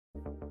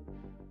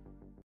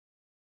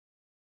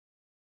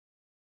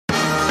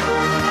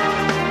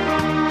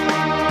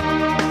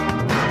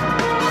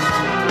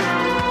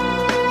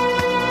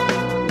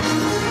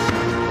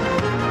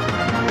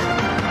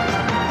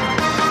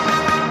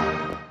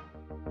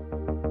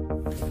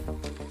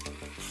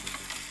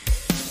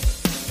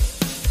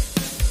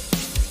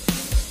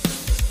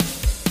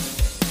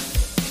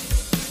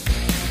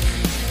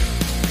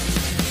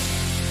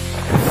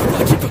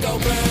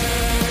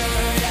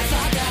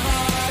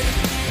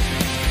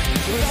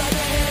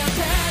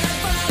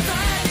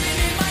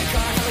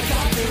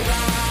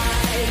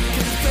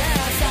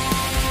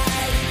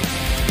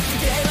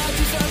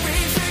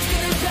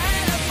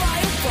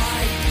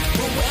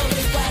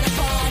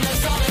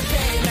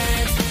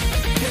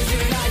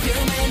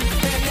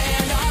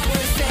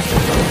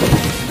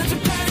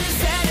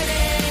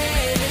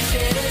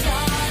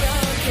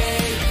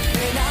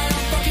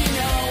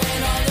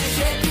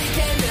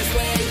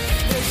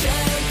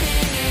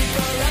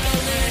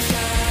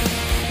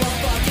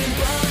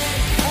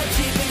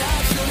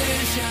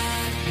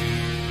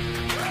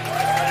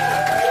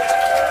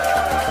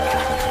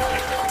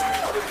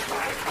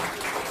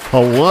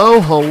Hello,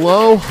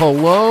 hello,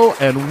 hello,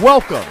 and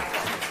welcome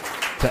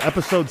to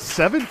episode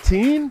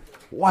 17.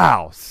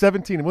 Wow,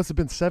 17. What's it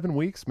been, 7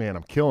 weeks? Man,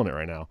 I'm killing it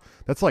right now.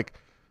 That's like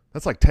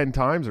 10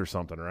 times or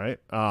something, right?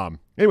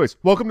 Anyways,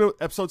 welcome to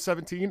episode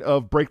 17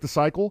 of Break the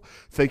Cycle.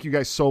 Thank you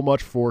guys so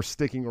much for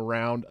sticking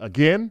around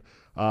again.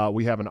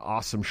 We have an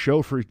awesome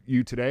show for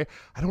you today.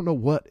 I don't know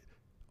what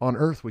on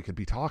earth we could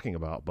be talking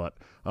about, but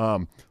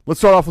let's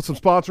start off with some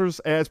sponsors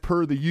as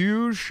per the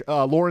usual.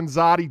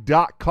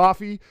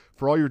 Lorenzotti.coffee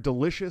for all your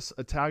delicious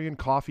Italian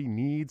coffee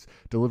needs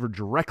delivered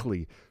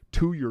directly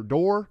to your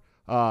door.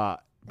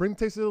 Bring the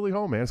taste of Italy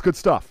home, man. It's good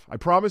stuff. I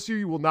promise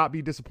you will not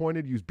be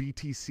disappointed. Use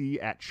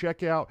BTC at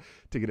checkout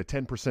to get a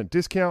 10%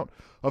 discount.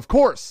 Of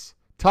course,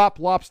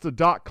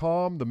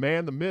 TopLobster.com, the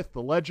man, the myth,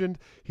 the legend.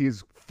 He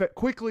is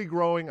quickly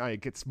growing. I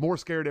get more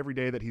scared every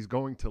day that he's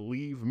going to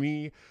leave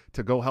me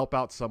to go help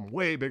out some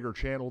way bigger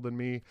channel than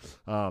me.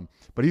 But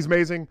he's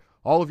amazing.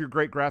 All of your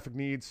great graphic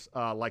needs,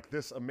 like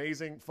this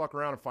amazing Fuck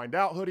Around and Find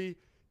Out hoodie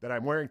that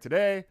I'm wearing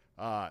today.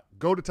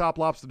 Go to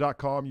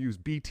TopLobster.com. Use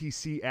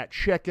BTC at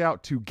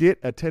checkout to get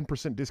a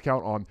 10%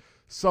 discount on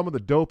some of the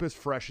dopest,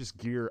 freshest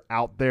gear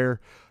out there.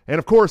 And,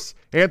 of course,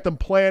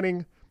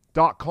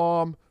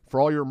 AnthemPlanning.com. For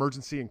all your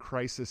emergency and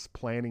crisis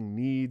planning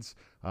needs.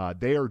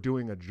 They are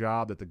doing a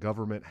job that the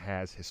government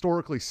has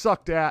historically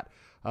sucked at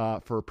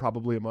for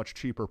probably a much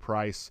cheaper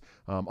price.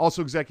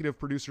 Also executive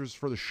producers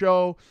for the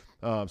show.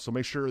 So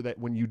make sure that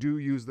when you do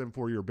use them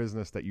for your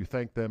business that you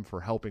thank them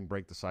for helping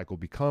Break the Cycle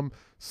become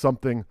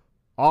something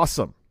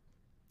awesome.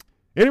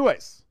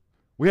 Anyways,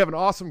 we have an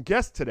awesome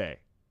guest today.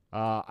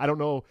 I don't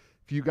know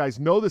if you guys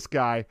know this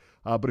guy,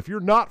 but if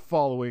you're not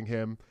following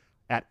him,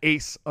 at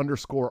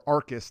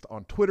ace_archist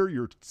on Twitter,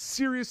 you're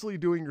seriously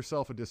doing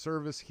yourself a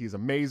disservice. He's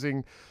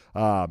amazing.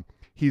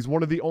 He's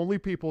one of the only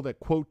people that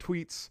quote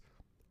tweets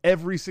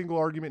every single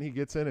argument he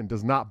gets in and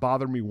does not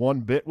bother me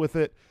one bit with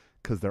it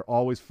because they're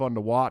always fun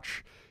to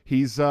watch.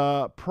 He's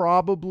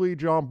probably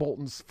John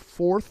Bolton's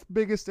fourth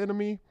biggest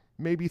enemy,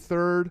 maybe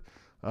third.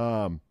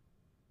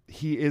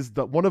 He is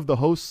one of the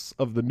hosts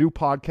of the new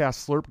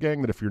podcast Slurp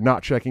Gang that if you're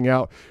not checking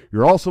out,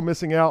 you're also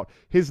missing out.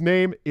 His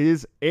name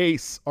is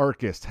Ace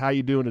Archist. How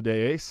you doing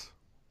today, Ace?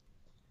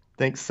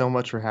 Thanks so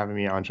much for having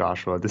me on,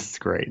 Joshua. This is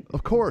great.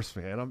 Of course,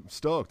 man. I'm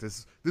stoked.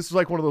 This is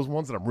like one of those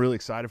ones that I'm really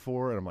excited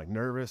for, and I'm like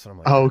nervous, and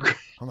how do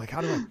I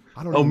don't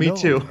Oh, even me know,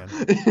 too.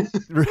 Man.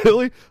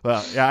 Really?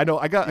 Well, yeah, I know.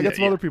 I got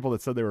some other people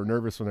that said they were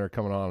nervous when they were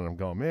coming on, and I'm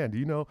going, man, do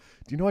you know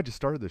I just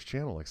started this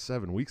channel like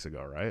 7 weeks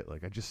ago, right?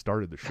 Like I just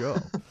started the show.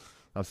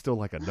 I'm still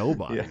like a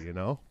nobody, you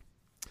know?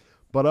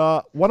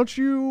 But why don't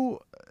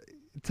you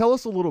tell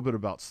us a little bit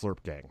about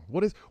Slurp Gang?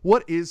 What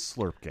is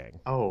Slurp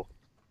Gang? Oh,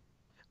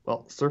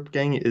 well, Slurp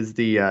Gang is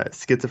the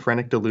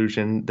schizophrenic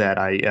delusion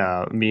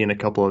that me and a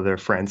couple of their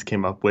friends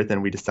came up with,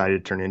 and we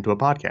decided to turn into a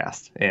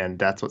podcast. And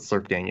that's what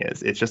Slurp Gang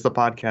is. It's just a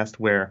podcast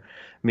where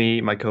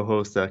me, my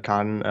co-host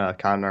Con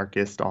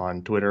Anarchist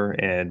on Twitter,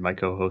 and my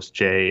co-host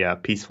Jay,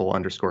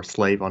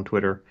 Peaceful_Slave on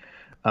Twitter,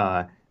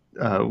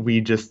 we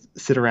just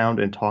sit around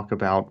and talk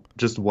about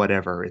just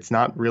whatever. It's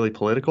not really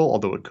political,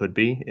 although it could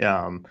be.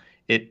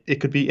 It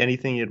could be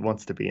anything it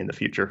wants to be in the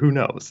future. Who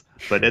knows?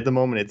 But at the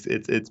moment,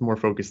 it's more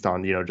focused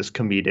on just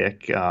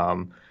comedic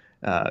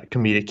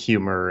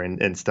humor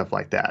and stuff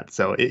like that.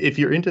 So if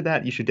you're into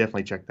that, you should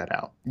definitely check that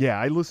out. Yeah,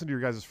 I listened to your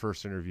guys'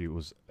 first interview. It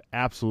was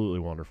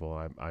absolutely wonderful.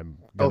 I'm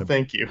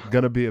thank you.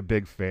 Gonna be a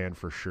big fan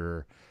for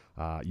sure.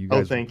 You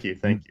guys, thank you.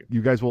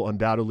 You guys will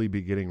undoubtedly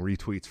be getting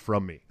retweets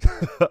from me.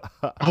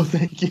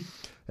 Thank you.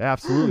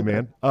 Absolutely,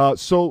 man.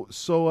 So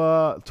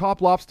Top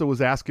Lobster was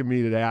asking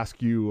me to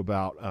ask you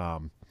about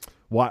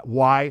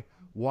why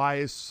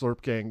is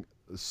Slurp Gang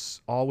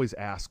always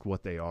ask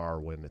what they are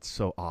when it's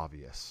so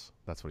obvious?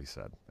 That's what he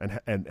said.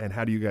 And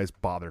how do you guys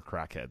bother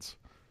crackheads?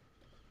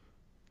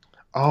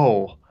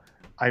 Oh,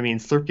 I mean,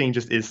 Slurp Gang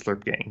just is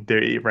Slurp Gang.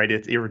 Right?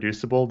 It's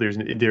irreducible.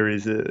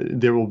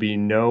 There will be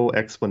no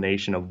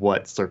explanation of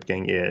what Slurp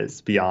Gang is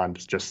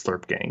beyond just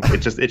Slurp Gang.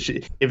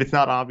 If it's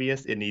not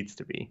obvious, it needs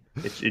to be.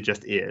 It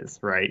just is,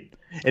 right?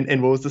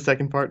 And what was the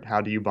second part?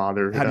 How do you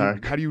bother?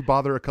 How do you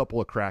bother a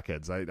couple of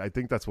crackheads? I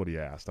think that's what he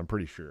asked. I'm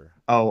pretty sure.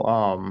 Oh,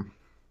 I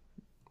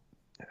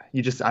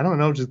don't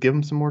know. Just give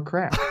them some more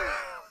crack.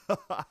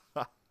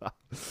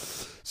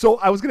 So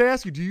I was going to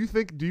ask you, do you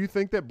think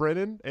that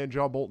Brennan and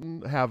John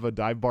Bolton have a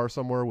dive bar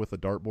somewhere with a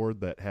dartboard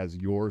that has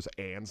yours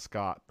and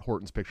Scott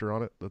Horton's picture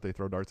on it that they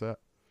throw darts at?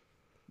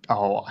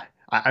 Oh,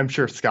 I'm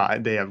sure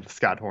they have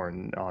Scott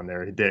Horton on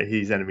there.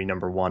 He's enemy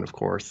number one, of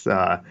course.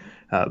 But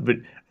I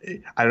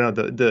don't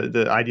know,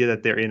 the idea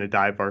that they're in a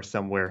dive bar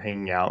somewhere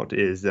hanging out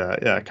is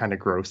kind of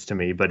gross to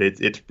me, but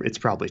it's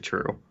probably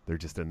true. They're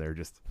just in there,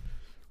 just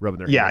rubbing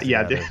their hands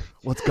together.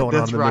 What's going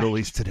on in the Middle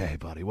East today,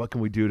 buddy? What can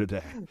we do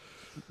today?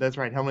 That's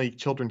right. How many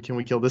children can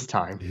we kill this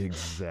time?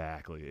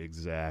 Exactly.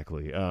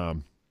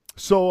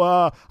 So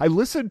I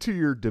listened to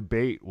your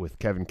debate with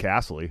Kevin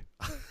Castley.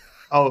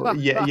 Oh,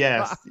 yeah,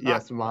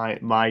 yes,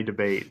 my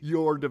debate.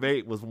 Your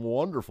debate was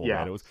wonderful,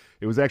 yeah. Man.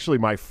 It was actually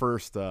my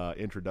first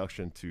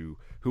introduction to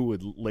who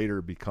would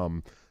later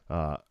become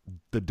uh,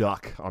 the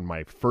Duck on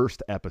my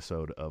first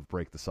episode of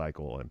Break the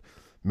Cycle, and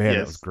man,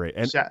 that was great.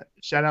 And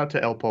shout out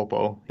to El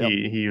Popo.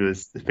 He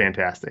was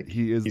fantastic.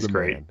 He's the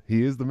great. Man.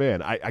 He is the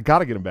man. I got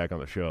to get him back on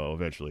the show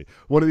eventually.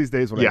 One of these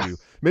days when I do,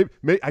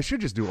 maybe I should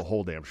just do a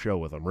whole damn show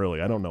with him.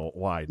 Really, I don't know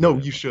why. No,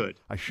 you should.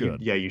 I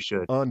should. You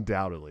should.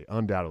 Undoubtedly.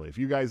 If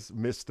you guys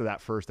missed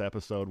that first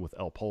episode with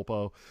El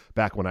Popo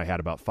back when I had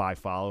about 5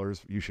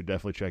 followers, you should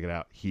definitely check it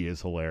out. He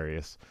is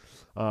hilarious.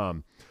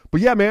 But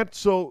yeah, man.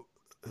 So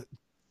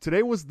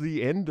today was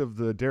the end of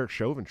the Derek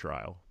Chauvin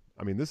trial.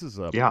 I mean, this is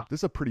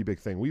a pretty big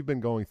thing. We've been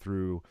going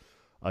through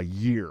a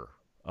year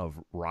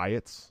of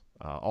riots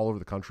all over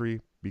the country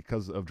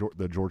because of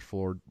the George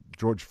Floyd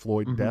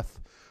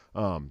death.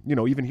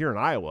 Even here in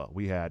Iowa,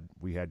 we had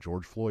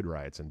George Floyd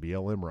riots and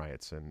BLM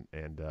riots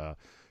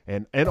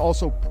and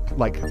also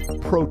like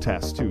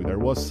protests too. There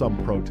was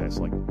some protests,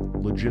 like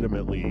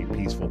legitimately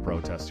peaceful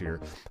protests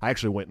here. I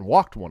actually went and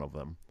walked one of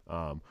them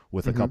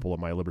with a couple of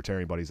my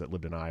libertarian buddies that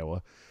lived in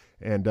Iowa,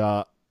 and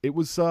it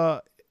was.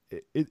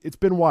 It's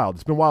been wild.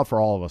 It's been wild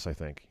for all of us, I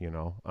think,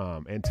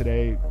 and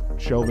today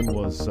Chauvin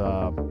was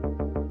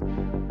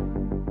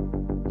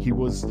he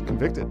was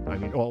convicted. I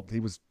mean, well,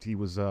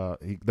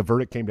 the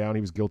verdict came down.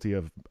 He was guilty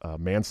of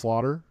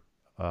manslaughter,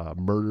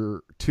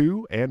 murder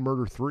 2 and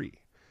murder 3.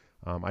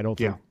 I don't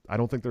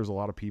think there's a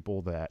lot of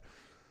people that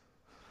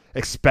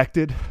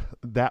expected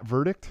that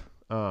verdict.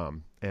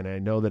 And I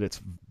know that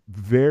it's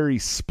very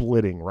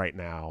splitting right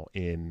now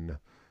in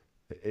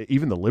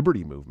even the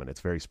liberty movement.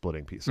 It's very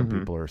splitting. Some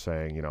people are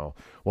saying,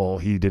 well,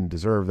 he didn't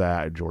deserve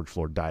that. George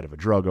Floyd died of a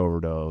drug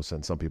overdose.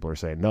 And some people are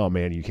saying, no,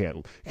 man, you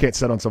can't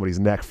sit on somebody's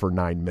neck for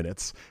 9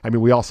 minutes. I mean,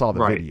 we all saw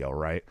the video,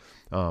 right?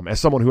 As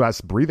someone who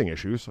has breathing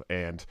issues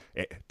and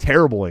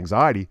terrible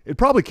anxiety, it'd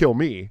probably kill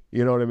me.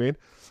 You know what I mean?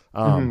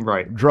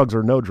 Right. Drugs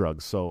or no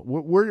drugs. So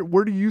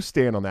where do you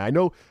stand on that? I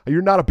know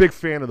you're not a big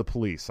fan of the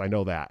police. I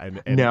know that.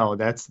 And no,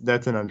 that's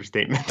an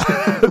understatement.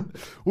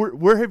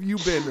 where have you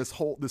been this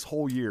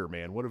whole year,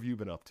 man? What have you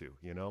been up to?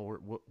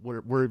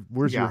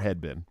 Where's your head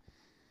been?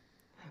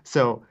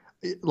 So,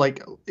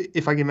 like,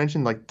 if I can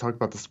mention, like, talk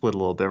about the split a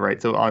little bit,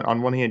 right? So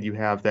on one hand, you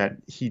have that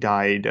he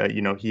died,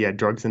 he had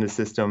drugs in his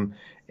system,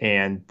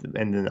 and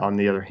then on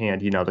the other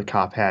hand, the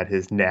cop had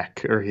his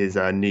neck or his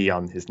knee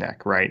on his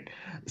neck, right?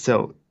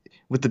 So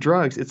with the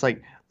drugs, it's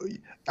like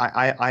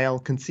I'll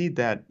concede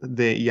that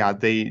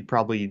they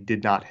probably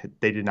did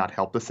not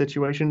help the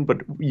situation,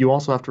 but you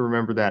also have to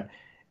remember that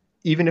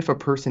even if a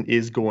person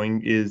is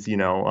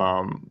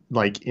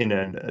like in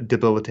a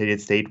debilitated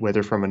state,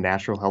 whether from a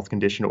natural health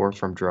condition or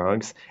from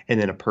drugs,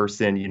 and then a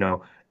person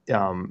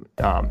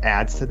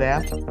adds to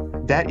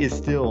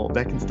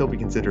that can still be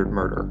considered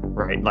murder,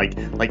 right?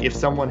 Like if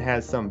someone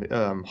has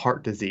some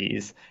heart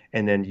disease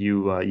and then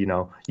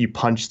you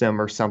punch them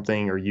or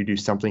something, or you do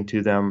something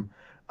to them,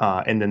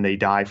 and then they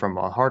die from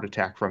a heart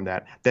attack from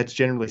that, that's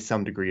generally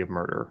some degree of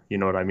murder. You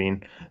know what I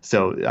mean?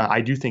 So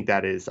I do think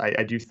that is.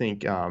 I do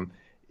think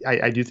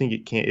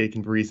it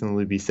can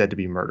reasonably be said to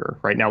be murder.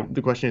 Right now,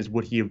 the question is,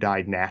 would he have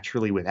died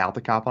naturally without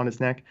the cop on his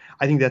neck?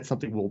 I think that's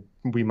something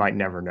we might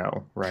never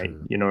know. Right? Sure.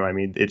 You know what I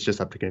mean? It's just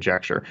up to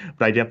conjecture.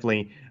 But I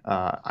definitely,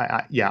 I'm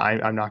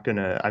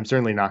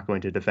certainly not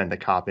going to defend the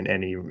cop in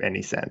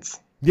any sense.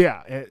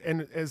 Yeah,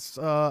 and as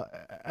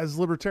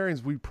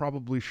libertarians, we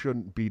probably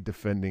shouldn't be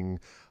defending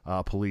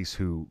police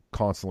who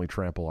constantly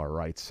trample our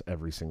rights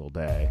every single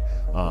day.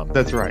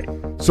 That's right.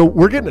 So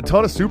we're getting a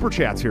ton of super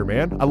chats here,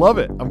 man. I love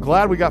it. I'm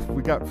glad we got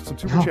some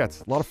super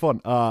chats. A lot of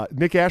fun.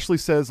 Nick Ashley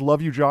says,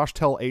 "Love you, Josh.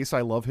 Tell Ace I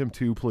love him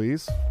too,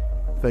 please."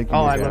 Thank you.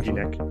 Oh, I love you,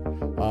 Nick.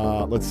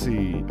 Let's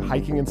see.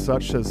 Hiking and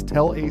Such says,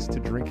 "Tell Ace to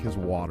drink his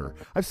water."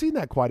 I've seen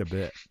that quite a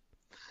bit.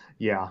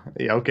 Yeah.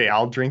 Okay.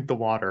 I'll drink the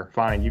water.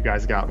 Fine. You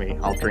guys got me.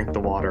 I'll drink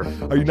the water.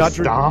 Are you not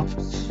stop?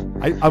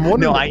 I'm wondering.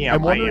 No, I am.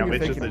 I'm wondering if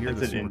it's they just can hear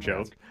it's the an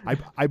in-joke.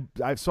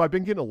 So I've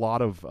been getting a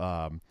lot of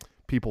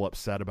people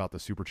upset about the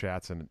super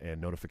chats and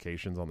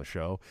notifications on the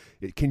show.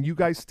 Can you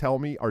guys tell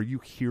me? Are you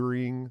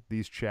hearing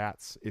these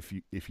chats? If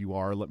you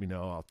are, let me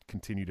know. I'll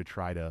continue to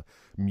try to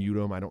mute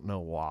them. I don't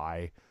know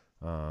why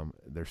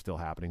they're still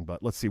happening,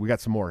 but let's see. We got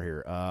some more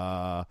here.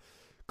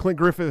 Clint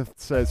Griffith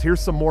says,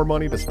 "Here's some more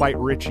money to spite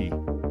Richie."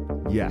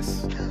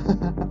 Yes.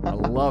 I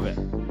love it.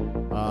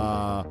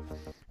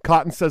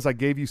 Cotton says, "I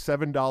gave you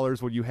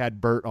 $7 when you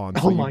had Bert on,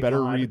 so you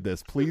better read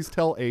this. Please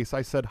tell Ace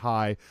I said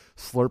hi.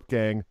 Slurp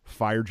Gang,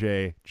 fire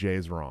Jay.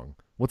 Jay's wrong."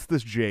 What's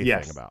this Jay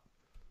thing about?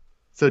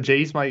 So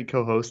Jay's my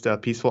co-host,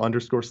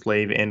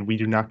 Peaceful_Slave, and we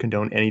do not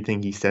condone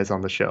anything he says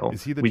on the show.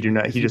 Is he the, we do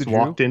not. He just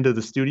walked into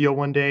the studio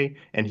one day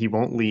and he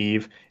won't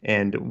leave,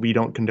 and we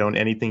don't condone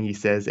anything he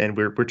says. And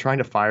we're trying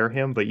to fire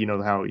him, but you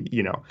know how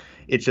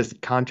it's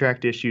just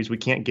contract issues. We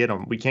can't get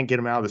him. We can't get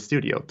him out of the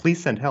studio.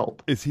 Please send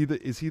help. Is he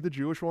the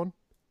Jewish one?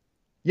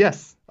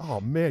 Yes.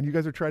 Oh man, you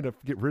guys are trying to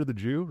get rid of the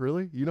Jew?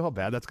 Really? You know how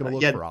bad that's going to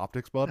look for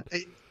optics, bud?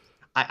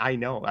 I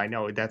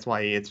know. That's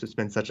why it's just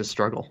been such a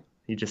struggle.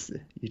 You just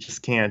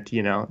can't,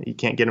 you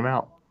can't get him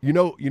out.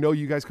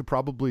 You guys could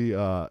probably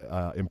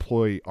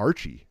employ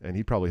Archie, and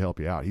he'd probably help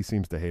you out. He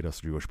seems to hate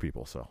us Jewish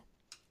people, so.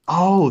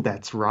 Oh,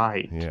 that's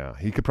right. Yeah,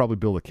 he could probably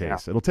build a Yeah.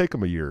 case. It'll take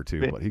him a year or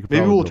two, but he could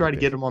Maybe probably we'll build a try to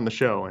case. get him on the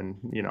show, and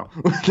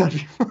that'd be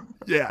fun.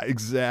 Yeah,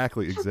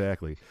 exactly.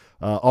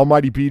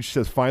 Almighty Beach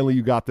says, finally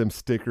you got them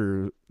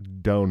sticker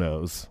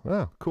donos.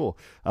 Oh, cool.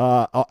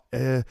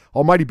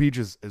 Almighty Beach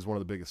is one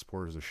of the biggest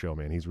supporters of the show,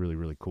 man. He's really,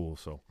 really cool.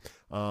 So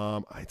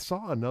I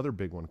saw another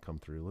big one come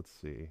through. Let's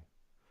see.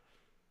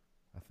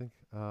 I think,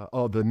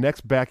 the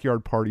next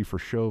backyard party for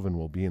Chauvin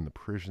will be in the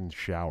prison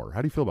shower.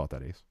 How do you feel about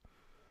that, Ace?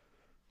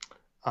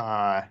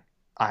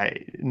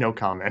 No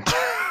comment.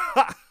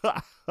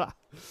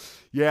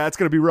 Yeah, it's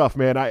gonna be rough,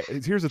 man.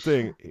 Here's the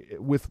thing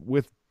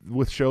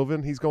with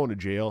Chauvin, he's going to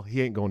jail.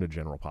 He ain't going to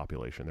general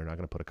population. They're not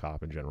gonna put a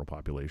cop in general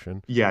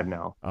population. Yeah,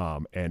 no.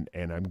 And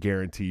I'm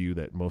guarantee you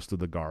that most of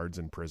the guards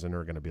in prison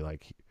are gonna be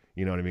like,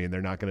 you know what I mean.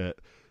 They're not gonna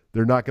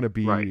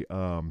be Right.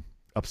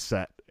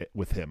 Upset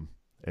with him,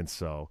 and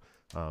so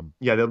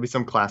Yeah, there'll be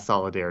some class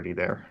solidarity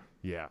there.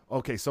 yeah.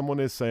 Okay,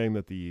 someone is saying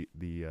that the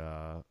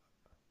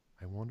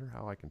I wonder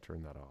how I can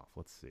turn that off.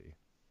 Let's see.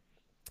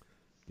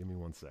 Give me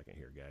 1 second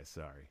here, guys.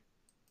 Sorry.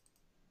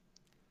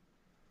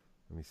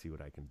 Let me see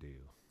what I can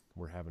do.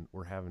 We're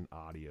having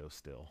audio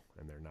still,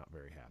 and they're not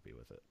very happy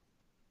with it.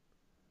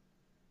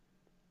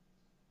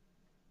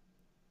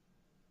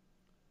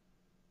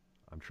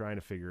 I'm trying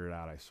to figure it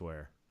out, I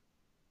swear.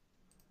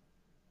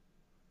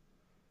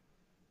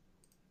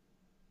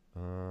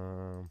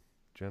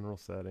 General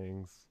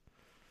settings.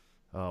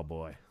 Oh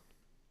boy.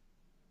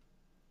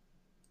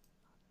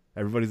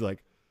 Everybody's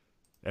like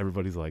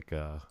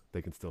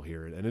they can still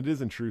hear it, and it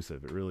is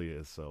intrusive. It really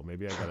is. So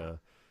maybe I gotta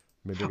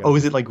Oh,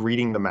 is it like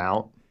reading them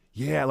out?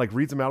 Yeah, like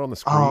reads them out on the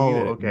screen, Oh,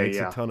 and it okay, makes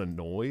yeah. a ton of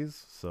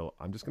noise. So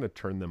I'm just gonna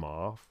turn them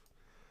off,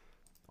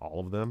 all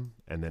of them,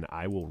 and then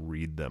I will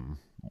read them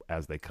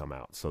as they come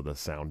out, so the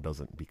sound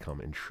doesn't become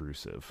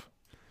intrusive.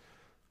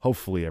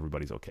 Hopefully,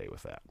 everybody's okay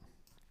with that.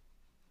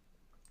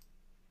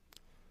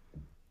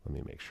 Let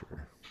me make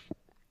sure.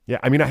 Yeah,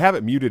 I mean, I have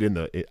it muted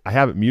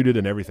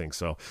and everything.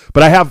 So,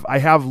 but I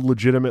have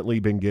legitimately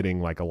been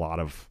getting like a lot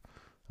of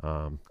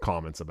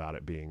comments about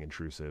it being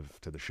intrusive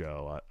to the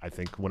show. I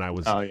think when I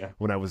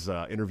was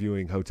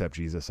interviewing Hotep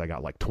Jesus, I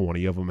got like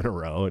 20 of them in a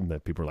row, and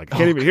that people are like, I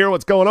can't even hear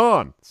what's going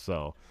on.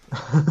 So,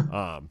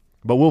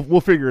 but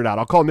we'll figure it out.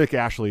 I'll call Nick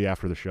Ashley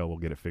after the show. We'll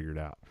get it figured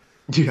out.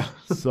 Yeah.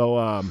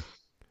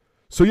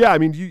 So yeah, I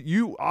mean,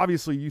 you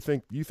obviously you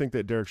think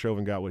that Derek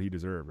Chauvin got what he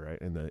deserved, right?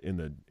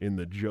 In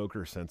the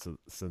Joker sense of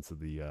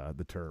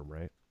the term,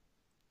 right?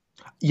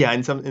 Yeah,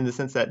 in the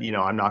sense that,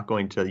 I'm not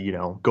going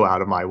to, go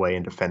out of my way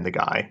and defend the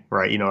guy,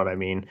 right? You know what I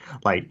mean?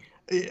 Like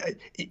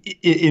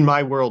in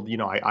my world,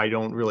 I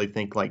don't really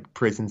think like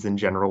prisons in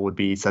general would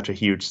be such a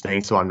huge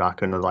thing. So I'm not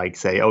going to like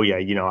say, oh yeah,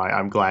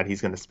 I'm glad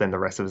he's going to spend the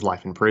rest of his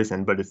life in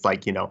prison. But it's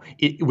like,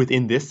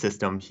 within this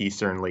system, he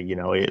certainly,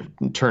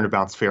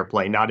 turnabout's fair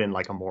play, not in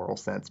like a moral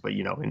sense, but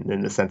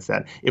in the sense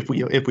that if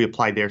we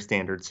apply their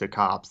standards to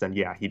cops, then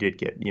yeah, he did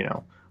get,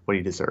 what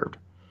he deserved.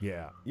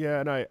 Yeah,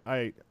 and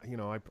I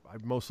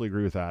mostly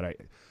agree with that.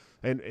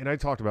 And I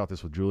talked about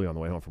this with Julie on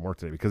the way home from work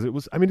today, because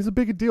it's a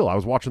big deal. I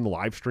was watching the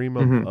live stream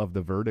of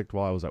the verdict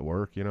while I was at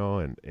work,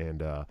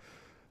 and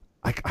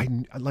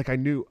I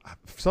knew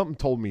something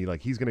told me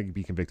like he's going to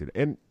be convicted,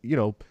 and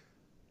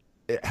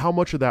how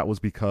much of that was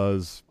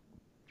because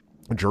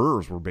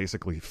jurors were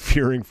basically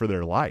fearing for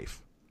their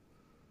life.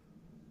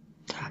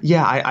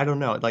 Yeah, I don't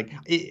know. Like,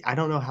 I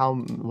don't know how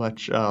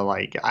much.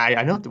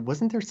 I know.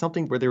 Wasn't there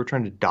something where they were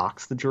trying to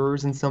dox the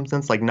jurors in some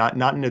sense, like not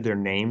into their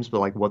names, but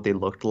like what they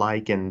looked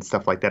like and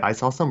stuff like that? I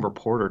saw some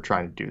reporter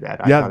trying to do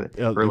that.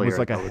 It was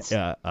like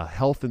a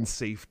health and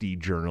safety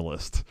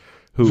journalist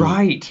who,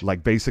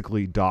 like,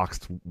 basically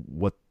doxed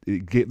what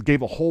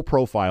gave a whole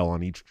profile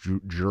on each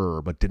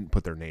juror, but didn't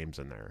put their names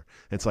in there.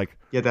 It's like,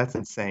 yeah, that's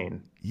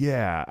insane.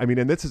 Yeah, I mean,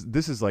 and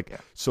this is like,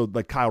 so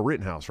like Kyle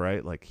Rittenhouse,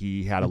 right? Like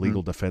he had a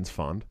legal defense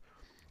fund.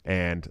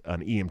 And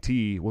an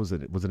EMT, was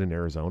it in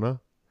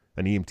Arizona?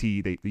 An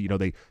EMT,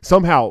 they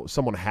somehow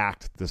someone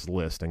hacked this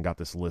list and got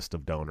this list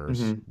of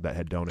donors that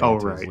had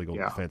donated to his legal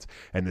defense.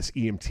 And this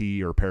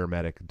EMT or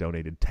paramedic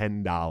donated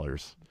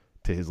 $10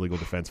 to his legal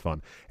defense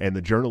fund. And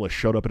the journalist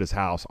showed up at his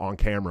house on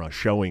camera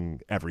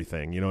showing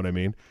everything. You know what I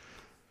mean?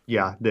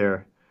 Yeah,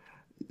 they're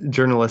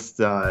journalists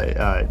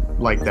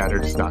like that are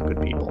just not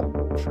good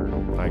people. Sure,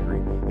 I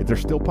agree. They're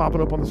still popping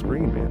up on the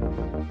screen,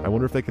 man. I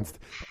wonder if they can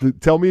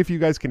tell me if you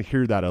guys can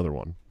hear that other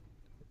one,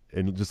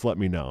 and just let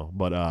me know.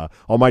 But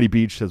Almighty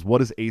Beach says,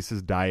 what is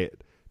Ace's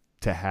diet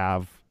to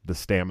have the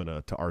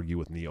stamina to argue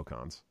with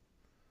neocons?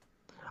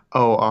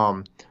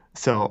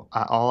 So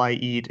all I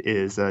eat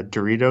is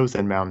Doritos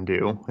and Mountain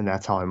Dew, and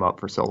that's how I'm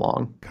up for so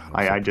long. God,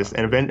 I just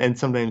and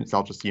sometimes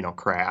I'll just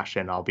crash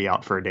and I'll be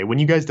out for a day. When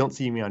you guys don't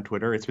see me on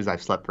Twitter, it's because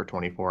I've slept for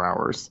 24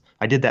 hours.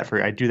 I do that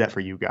for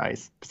you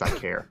guys because I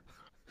care.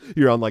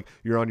 You're on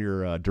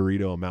your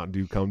Dorito and Mountain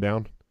Dew come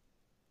down.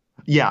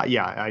 Yeah,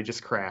 I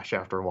just crash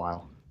after a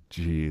while.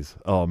 Jeez,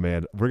 oh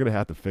man, we're gonna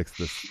have to fix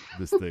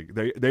this thing.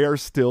 They are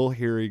still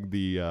hearing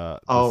the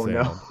sound.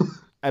 No.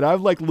 And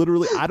I'm like,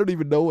 literally, I don't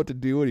even know what to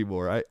do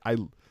anymore. I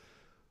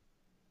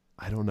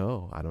I don't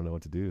know. I don't know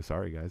what to do.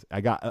 Sorry, guys.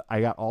 I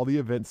got all the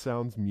event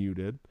sounds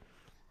muted.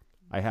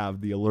 I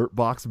have the alert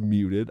box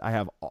muted. I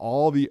have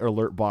all the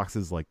alert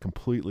boxes like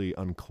completely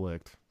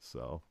unclicked.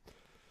 So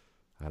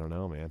I don't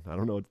know, man. I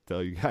don't know what to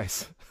tell you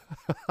guys.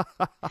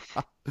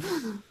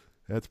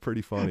 That's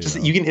pretty funny.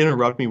 Just you can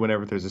interrupt me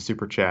whenever there's a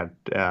super chat,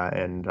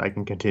 and I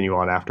can continue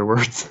on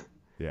afterwards.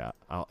 Yeah,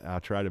 I'll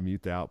try to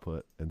mute the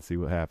output and see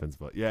what happens.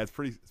 But yeah, it's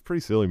pretty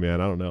silly,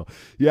 man. I don't know.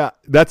 Yeah,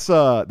 that's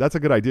a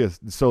good idea.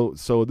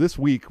 So this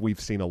week we've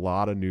seen a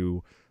lot of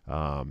new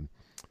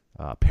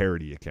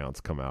parody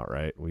accounts come out.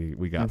 Right,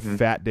 we got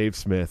Fat Dave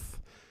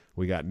Smith,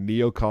 we got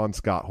Neocon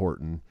Scott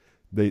Horton.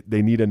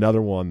 They need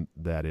another one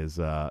that is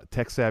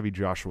Tech Savvy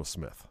Joshua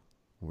Smith.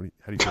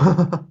 How do you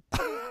feel?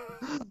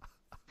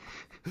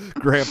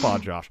 Grandpa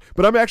Josh,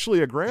 but I'm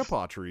actually a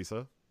grandpa,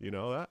 Teresa. You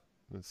know that,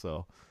 and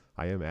so.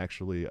 I am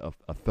actually a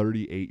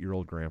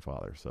 38-year-old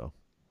grandfather. So,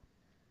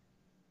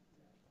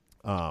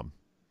 but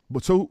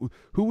so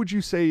who would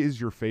you say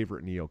is your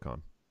favorite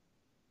neocon?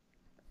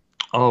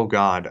 Oh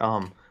God.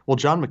 Well,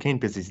 John McCain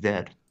because he's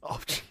dead. Oh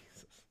Jesus.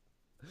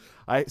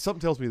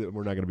 Something tells me that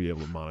we're not going to be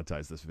able to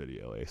monetize this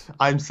video, Ace.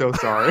 I'm so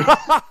sorry.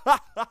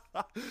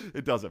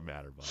 It doesn't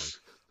matter,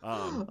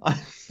 buddy.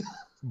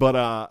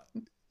 But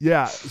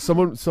yeah,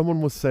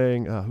 someone was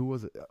saying who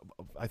was it?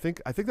 I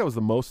think that was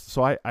the most.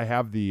 So I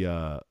have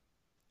the.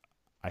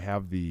 I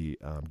have the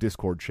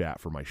Discord chat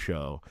for my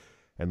show,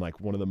 and like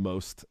one of the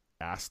most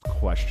asked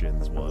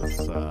questions was,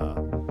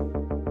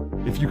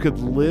 if you could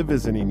live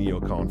as any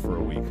neocon for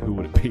a week, who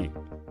would it be?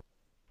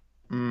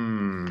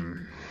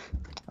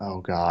 Oh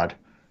God.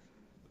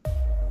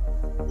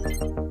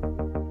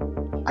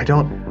 I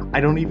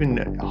don't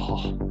even.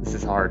 Oh, this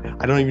is hard.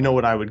 I don't even know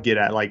what I would get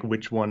at. Like,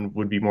 which one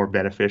would be more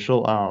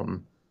beneficial?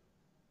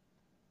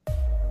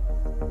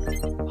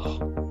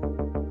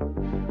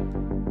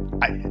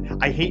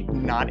 I hate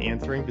not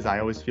answering because I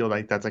always feel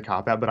like that's a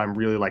cop-out, but I'm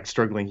really like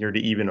struggling here to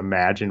even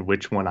imagine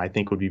which one I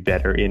think would be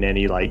better in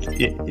any like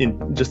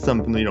in just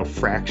some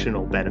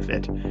fractional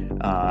benefit.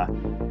 I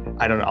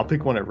don't know. I'll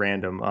pick one at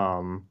random.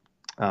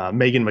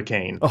 Meghan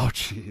McCain. Oh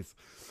jeez.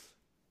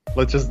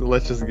 Let's just go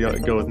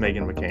with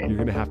Meghan McCain. You're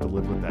gonna have to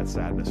live with that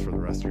sadness for the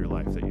rest of your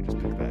life that you just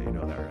picked that. You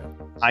know that, right?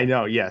 I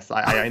know. Yes,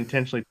 I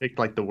intentionally picked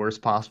like the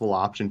worst possible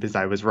option because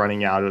I was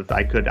running out of.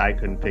 I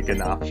couldn't pick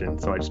an option,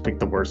 so I just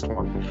picked the worst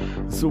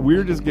one. So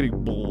we're just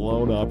getting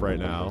blown up right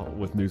now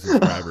with new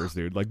subscribers,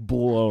 dude. Like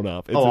blown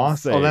up. It's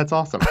awesome! Oh, that's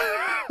awesome.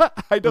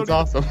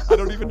 Awesome. I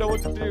don't even know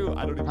what to do.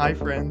 Hi,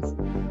 friends.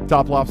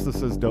 Top Lobster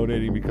says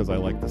donating because I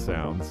like the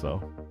sound.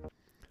 So,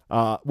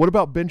 what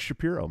about Ben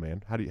Shapiro,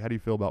 man? How do you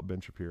feel about Ben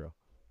Shapiro?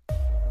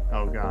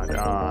 Oh God.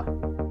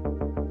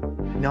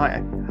 No,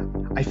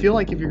 I feel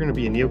like if you're going to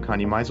be a neocon,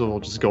 you might as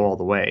well just go all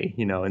the way,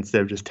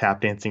 instead of just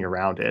tap dancing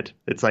around it.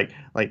 It's like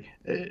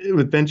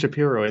with Ben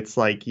Shapiro, it's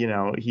like,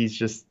 he's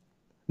just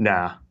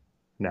nah.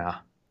 Not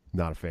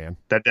a fan.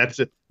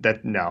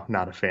 No,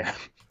 not a fan.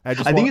 I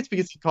think it's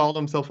because he called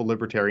himself a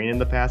libertarian in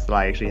the past that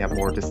I actually have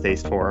more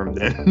distaste for him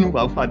than a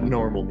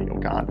normal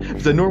neocon.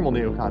 Because a normal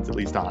neocon's at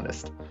least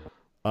honest.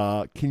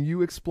 Can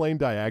you explain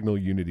diagonal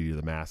unity to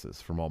the masses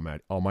from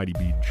Almighty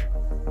Beach?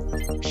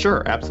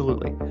 Sure,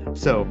 absolutely.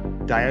 So,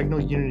 diagonal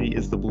unity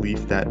is the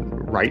belief that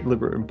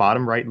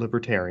bottom right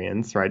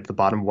libertarians, right, the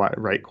bottom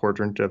right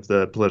quadrant of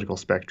the political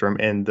spectrum,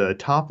 and the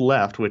top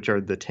left, which are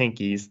the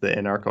tankies, the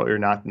anarcho, or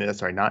not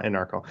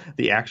anarcho,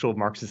 the actual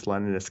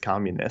Marxist-Leninist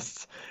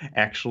communists,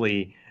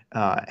 actually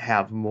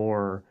have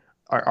more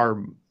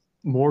are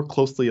more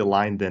closely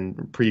aligned than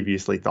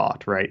previously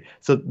thought, right?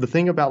 So the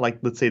thing about, like,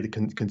 let's say the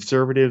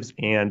conservatives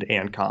and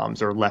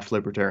ANCOMs or left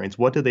libertarians,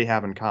 what do they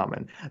have in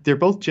common? They're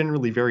both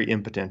generally very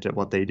impotent at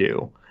what they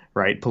do,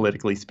 right?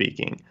 Politically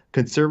speaking.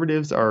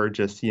 Conservatives are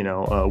just,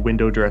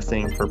 window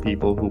dressing for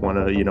people who want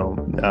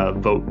to,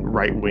 vote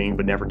right wing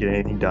but never get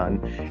anything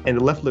done. And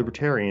the left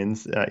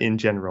libertarians in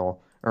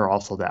general are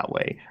also that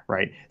way,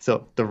 right?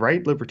 So the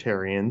right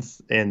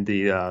libertarians and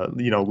the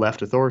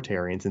left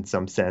authoritarians in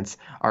some sense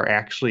are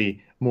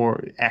actually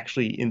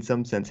in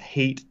some sense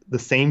hate the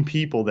same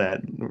people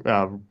that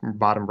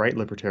bottom right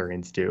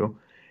libertarians do,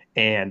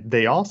 and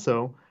they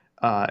also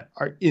are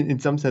in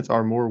some sense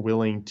are more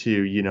willing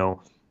to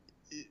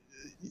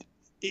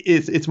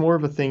it's more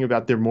of a thing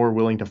about they're more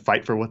willing to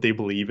fight for what they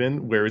believe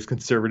in, whereas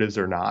conservatives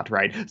are not,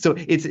 right? So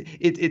it's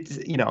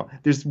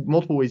there's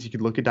multiple ways you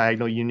could look at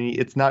diagonal unity.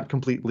 It's not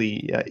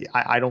completely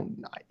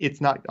it's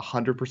not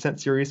 100%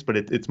 serious, but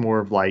it's more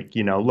of like,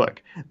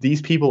 look,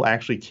 these people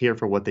actually care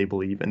for what they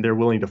believe in. They're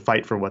willing to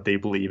fight for what they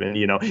believe in.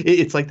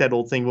 It's like that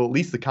old thing. Well, at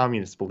least the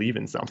communists believe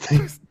in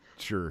something.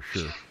 Sure.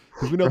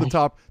 Because we know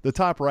the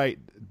top right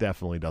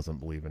definitely doesn't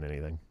believe in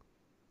anything.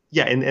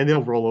 Yeah, and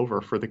they'll roll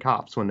over for the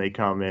cops when they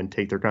come and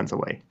take their guns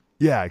away.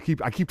 Yeah, I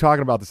keep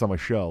talking about this on my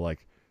show.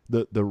 Like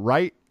the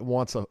right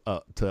wants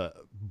to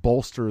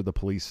bolster the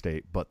police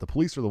state, but the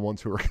police are the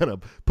ones who are going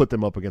to put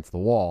them up against the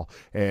wall.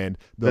 And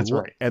That's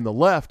right. And the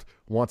left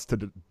wants to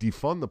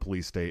defund the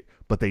police state,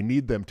 but they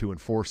need them to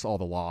enforce all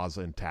the laws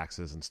and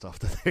taxes and stuff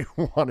that they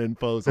want to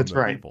impose That's on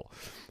the right. people.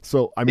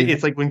 So, I mean,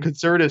 It's like when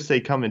conservatives say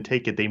come and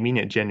take it, they mean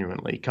it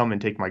genuinely. Come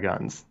and take my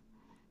guns.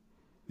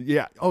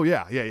 yeah. Oh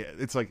yeah. Yeah. Yeah.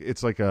 It's like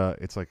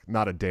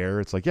not a dare.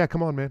 It's like, yeah,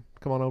 come on, man.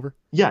 Come on over.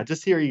 Yeah,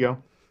 just here you go.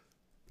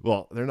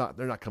 Well, they're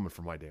not coming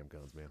for my damn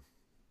guns, man.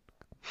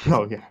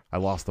 Oh yeah. I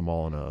lost them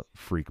all in a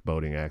freak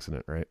boating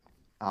accident, right?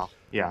 Oh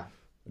yeah.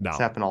 No. It's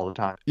happened all the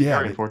time. Yeah,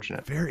 Very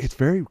unfortunate. It's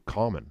very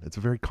common. It's a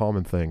very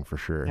common thing for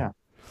sure. Yeah.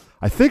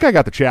 I think I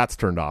got the chats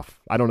turned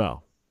off. I don't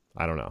know.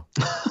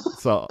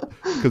 So,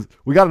 because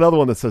we got another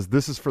one that says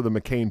this is for the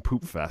McCain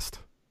poop fest,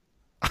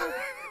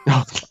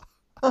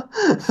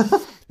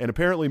 and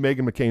apparently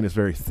Meghan McCain is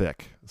very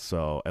thick.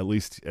 So at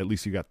least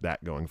you got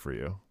that going for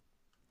you.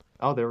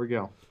 Oh, there we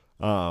go.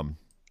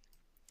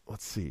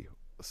 Let's see.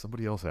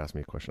 Somebody else asked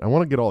me a question. I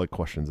want to get all the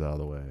questions out of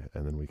the way,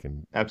 and then we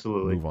can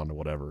Absolutely move on to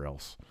whatever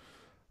else.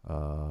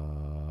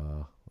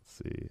 Let's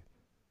see.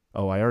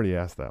 Oh, I already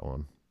asked that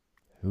one.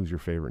 Who's your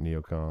favorite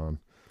neocon?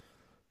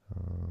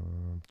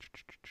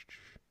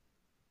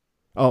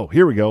 Oh,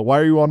 here we go. Why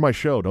are you on my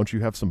show? Don't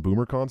you have some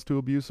boomer cons to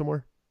abuse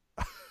somewhere?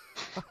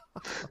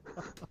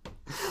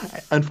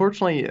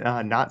 Unfortunately,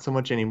 not so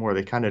much anymore.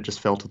 They kind of just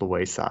fell to the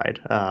wayside.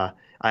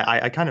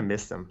 I kind of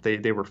miss them.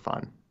 They were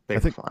fun. They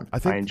were fun.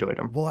 I enjoyed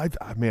them. Well,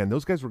 man,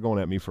 those guys were going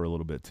at me for a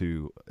little bit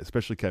too,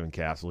 especially Kevin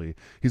Castle.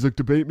 He's like,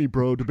 debate me,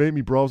 bro. Debate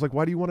me, bro. I was like,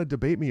 why do you want to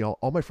debate me?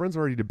 All my friends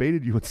already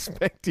debated you and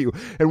spanked you.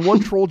 And one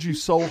trolled you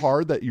so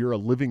hard that you're a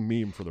living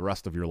meme for the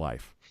rest of your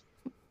life.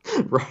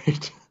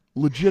 Right.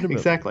 Legitimately.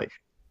 Exactly.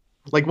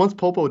 Like once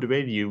Popo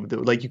debated you,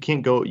 like you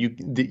can't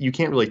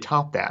really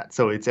top that.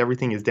 So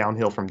everything is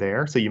downhill from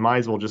there. So you might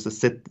as well just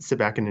sit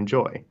back and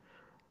enjoy.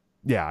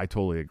 Yeah, I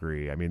totally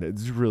agree. I mean,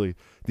 it's really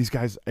these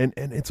guys, and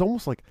it's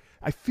almost like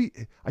I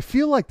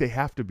feel like they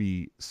have to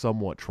be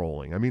somewhat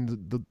trolling. I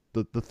mean,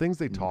 the things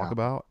they talk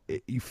about,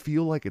 you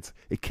feel like it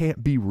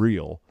can't be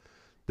real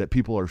that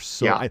people are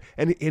so. Yeah.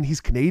 And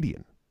he's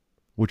Canadian,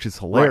 which is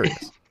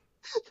hilarious. Right.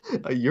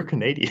 You're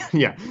Canadian.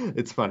 Yeah,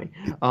 it's funny.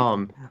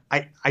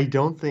 I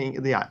don't think.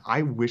 Yeah,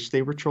 I wish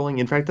they were trolling.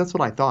 In fact, that's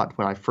what I thought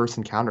when I first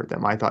encountered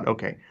them. I thought,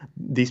 okay,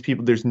 these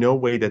people. There's no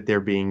way that they're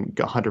being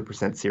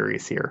 100%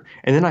 serious here.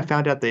 And then I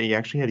found out they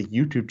actually had a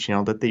YouTube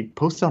channel that they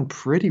post on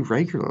pretty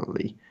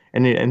regularly.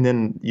 And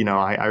then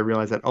I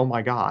realized that, oh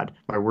my God,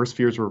 my worst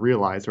fears were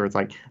realized. Where it's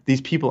like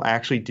these people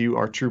actually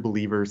are true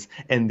believers,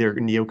 and they're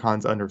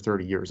neocons under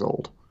 30 years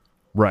old.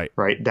 Right.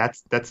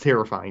 That's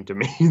terrifying to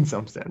me in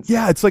some sense.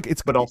 Yeah,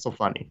 but also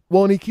funny.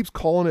 Well, and he keeps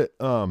calling it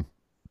like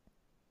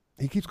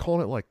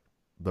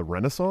the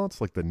Renaissance,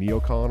 like the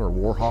neocon or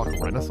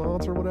Warhawk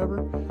Renaissance or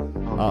whatever.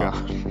 Oh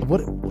God.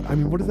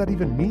 What does that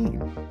even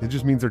mean? It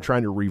just means they're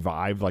trying to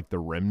revive like the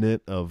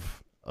remnant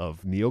of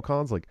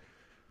neocons. Like,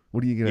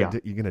 what are you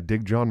gonna you gonna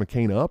dig John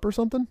McCain up or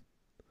something?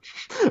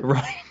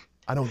 Right.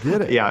 I don't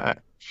get it. Yeah.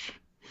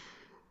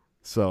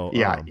 So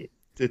yeah,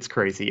 it's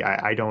crazy.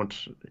 I don't.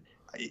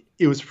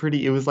 It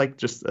was like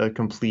just a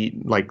complete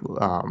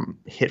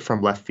hit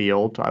from left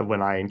field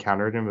when I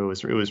encountered him. It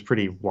was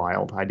pretty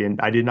wild. I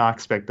did not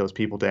expect those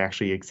people to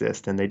actually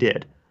exist, and they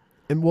did.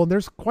 And well,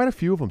 there's quite a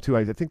few of them too.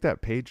 I think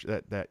that page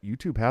that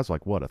YouTube has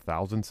like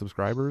 1,000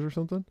 subscribers or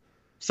something.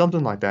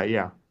 Something like that,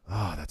 yeah.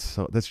 Oh,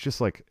 that's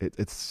just like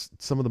it's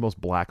some of the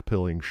most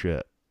blackpilling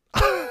shit.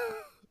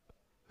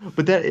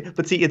 But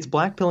see, it's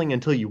blackpilling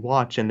until you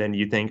watch, and then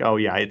you think, oh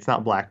yeah, it's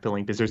not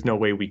blackpilling because there's no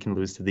way we can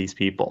lose to these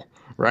people,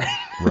 right?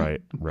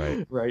 Right.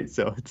 Right.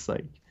 So it's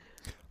like,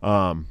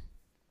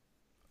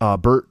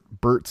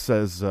 Bert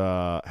says,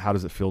 how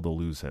does it feel to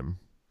lose him?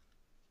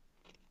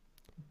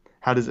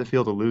 How does it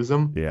feel to lose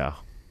him? Yeah.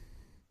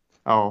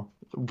 Oh,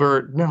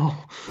 Bert, no,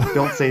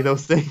 don't say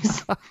those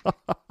things.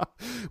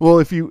 Well,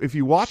 if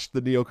you watched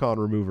the Neocon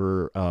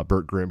Remover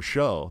Bert Grimm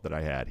show that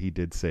I had, he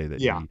did say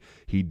that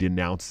he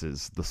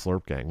denounces the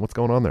Slurp Gang. What's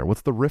going on there?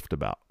 What's the rift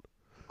about?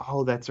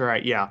 Oh, that's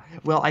right. Yeah.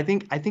 Well, I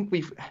think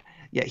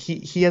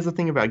he has a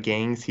thing about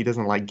gangs. He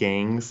doesn't like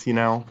gangs,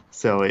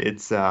 So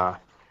it's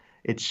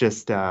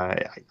just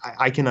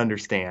I can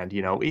understand,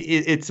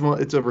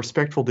 it's a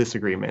respectful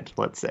disagreement,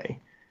 let's say.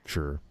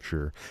 Sure.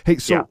 Hey,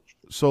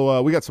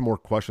 so we got some more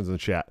questions in the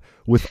chat.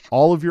 With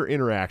all of your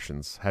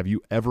interactions, have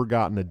you ever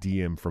gotten a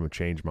DM from a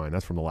Change Mind?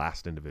 That's from the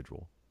last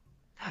individual.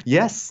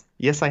 Yes,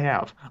 I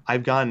have.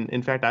 I've gone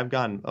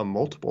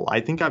multiple.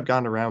 I think I've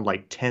gone around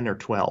like 10 or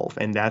 12.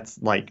 And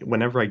that's like,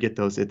 whenever I get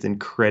those, it's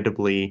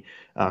incredibly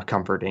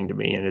comforting to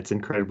me. And it's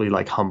incredibly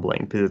like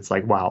humbling because it's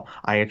like, wow,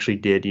 I actually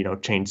did,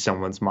 change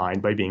someone's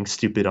mind by being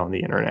stupid on the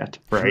internet.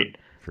 Right.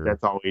 Sure.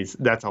 That's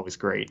always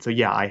great. So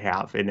yeah, I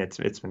have, and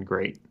it's been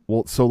great.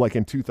 Well, so like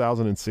in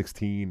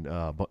 2016,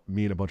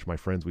 me and a bunch of my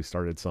friends, we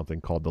started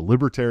something called the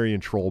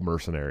Libertarian Troll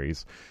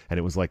Mercenaries, and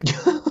it was like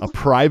a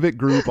private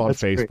group on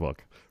Facebook,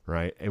 great.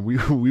 Right? And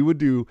we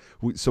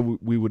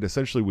would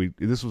essentially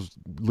this was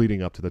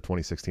leading up to the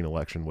 2016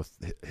 election with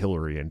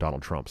Hillary and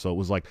Donald Trump. So it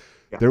was like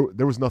there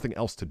was nothing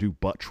else to do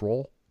but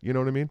troll. You know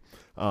what I mean?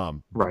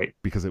 Right.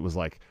 Because it was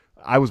like,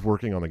 I was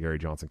working on the Gary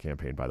Johnson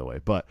campaign, by the way,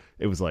 but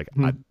it was like,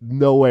 Mhm.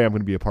 no way I'm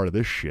going to be a part of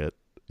this shit,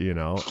 you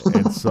know?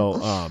 And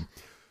so,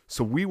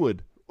 so we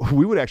would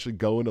actually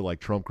go into like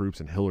Trump groups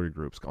and Hillary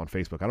groups on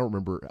Facebook. I don't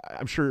remember.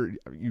 I'm sure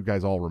you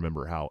guys all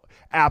remember how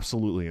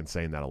absolutely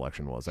insane that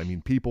election was. I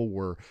mean, people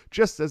were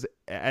just as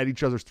at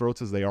each other's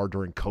throats as they are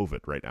during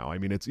COVID right now. I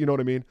mean, it's, you know what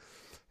I mean?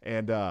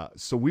 And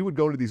so we would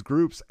go to these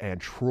groups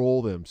and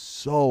troll them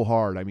so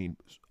hard. I mean,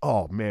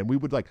 oh man, we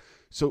would like,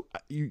 so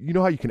you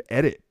know how you can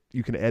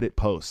edit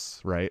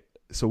posts, right?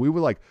 So we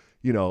would like,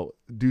 you know,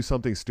 do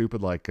something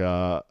stupid like, you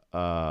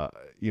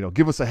know,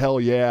 give us a hell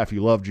yeah if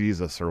you love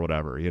Jesus or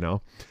whatever, you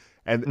know?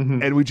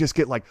 And we just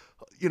get like,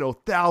 you know,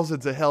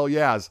 thousands of hell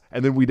yeahs.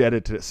 And then we'd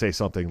edit to say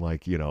something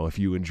like, you know, if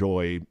you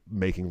enjoy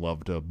making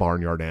love to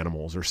barnyard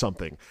animals or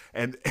something.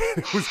 And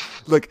it was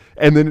like,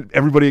 and then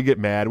everybody would get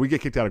mad. We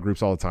get kicked out of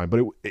groups all the time, but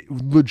it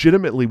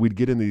legitimately, we'd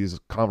get in these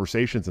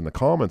conversations in the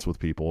comments with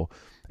people.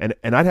 And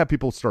I'd have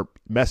people start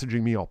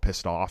messaging me all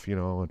pissed off, you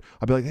know, and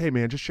I'd be like, hey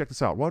man, just check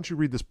this out. Why don't you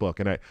read this book?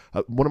 And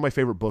one of my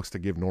favorite books to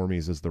give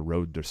normies is The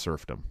Road to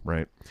Serfdom,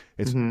 right?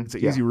 It's an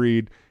easy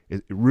read.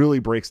 It really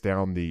breaks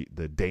down the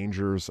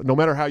dangers, no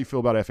matter how you feel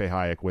about F.A.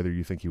 Hayek, whether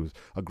you think he was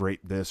a great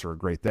this or a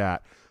great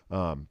that.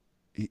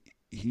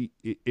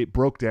 It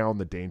broke down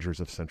the dangers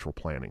of central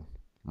planning,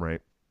 right?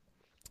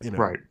 In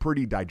a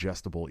pretty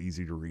digestible,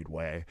 easy to read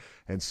way.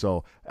 And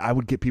so I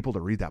would get people to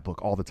read that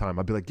book all the time.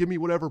 I'd be like, give me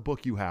whatever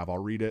book you have. I'll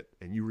read it.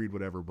 And you read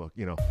whatever book,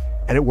 you know,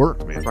 and it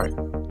worked, man. Right.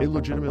 It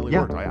legitimately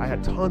worked. I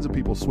had tons of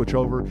people switch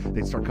over.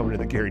 They'd start coming to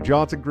the Gary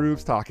Johnson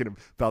groups, talking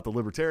about the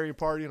Libertarian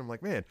Party. And I'm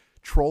like, man,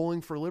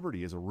 trolling for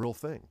liberty is a real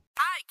thing.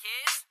 Hi,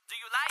 kids. Do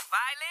you like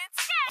violence?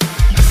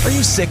 Are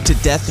you sick to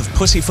death of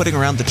pussyfooting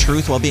around the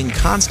truth while being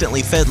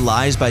constantly fed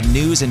lies by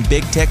news and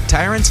big tech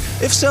tyrants?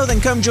 If so, then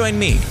come join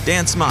me,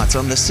 Dan Smots,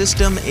 on The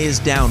System is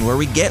Down, where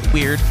we get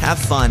weird, have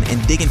fun,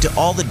 and dig into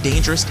all the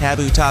dangerous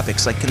taboo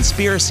topics like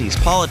conspiracies,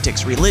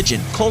 politics,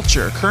 religion,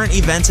 culture, current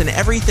events, and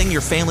everything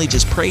your family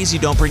just prays you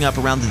don't bring up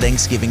around the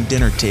Thanksgiving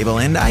dinner table.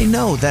 And I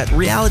know that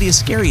reality is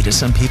scary to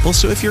some people,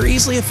 so if you're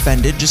easily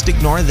offended, just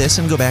ignore this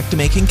and go back to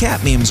making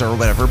cat memes or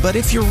whatever. But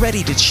if you're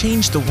ready to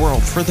change the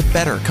world for the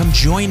better, come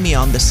join me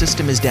on The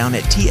System is Down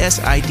at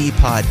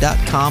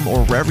tsidpod.com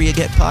or wherever you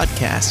get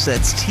podcasts.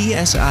 That's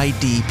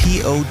tsidpod.com,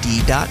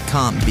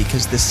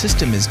 because the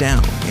system is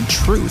down and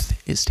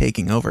truth is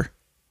taking over.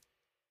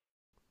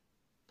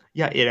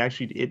 Yeah, it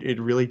actually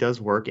it really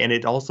does work, and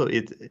it's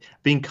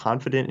being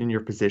confident in your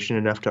position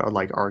enough to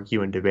like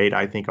argue and debate.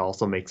 I think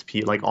also makes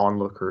like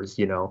onlookers,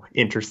 you know,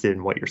 interested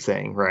in what you're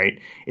saying, right?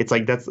 It's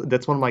like that's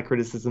one of my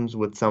criticisms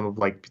with some of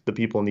like the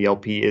people in the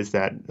LP is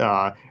that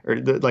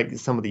like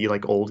some of the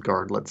like old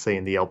guard, let's say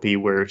in the LP,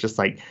 where it's just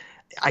like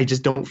I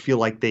just don't feel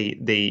like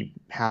they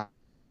have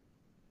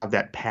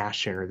that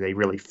passion or they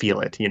really feel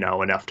it, you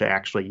know, enough to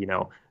actually, you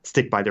know,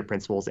 stick by their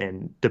principles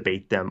and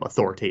debate them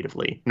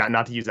authoritatively.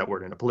 Not to use that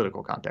word in a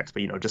political context,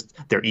 but you know, just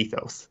their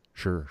ethos.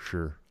 Sure.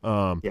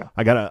 Yeah.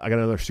 I got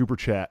another super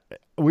chat.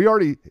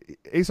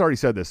 Ace already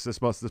said this. This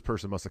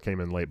person must have came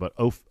in late, but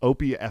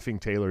Opie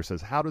effing Taylor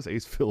says, how does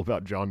Ace feel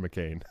about John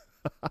McCain?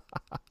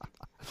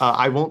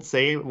 I won't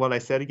say what I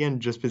said again,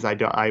 just because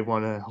I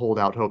want to hold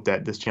out hope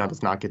that this channel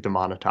does not get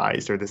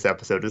demonetized or this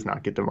episode does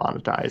not get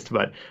demonetized.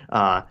 But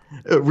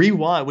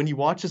rewind when you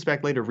watch this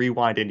back later.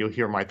 Rewind and you'll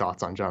hear my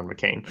thoughts on John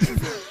McCain.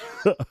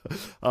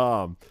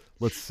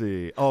 Let's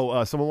see.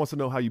 Someone wants to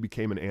know how you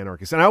became an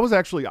anarchist, and I was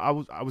going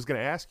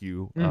to ask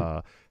you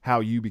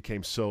how you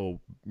became so,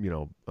 you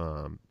know,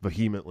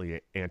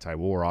 vehemently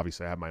anti-war.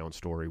 Obviously, I have my own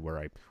story where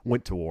I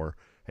went to war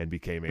and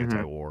became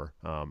anti-war.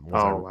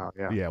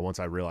 Once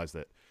I realized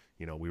that,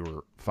 you know, we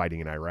were fighting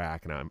in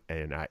Iraq, and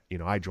I you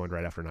know, I joined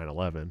right after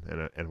 9/11,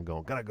 and I'm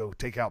going, gotta go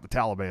take out the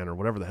Taliban or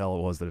whatever the hell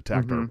it was that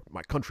attacked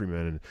my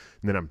countrymen, and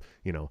then I'm,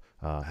 you know,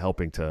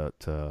 helping to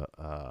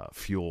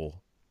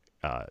fuel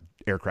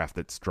aircraft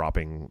that's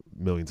dropping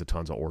millions of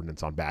tons of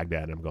ordnance on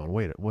Baghdad, and I'm going,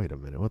 wait a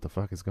minute, what the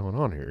fuck is going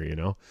on here? You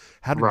know,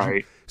 how did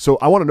you? So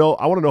I want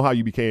to know how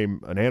you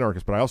became an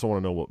anarchist, but I also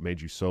want to know what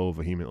made you so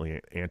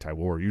vehemently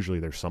anti-war. Usually,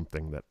 there's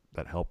something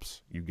that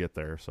helps you get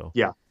there. So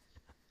yeah.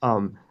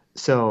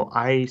 So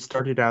I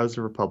started out as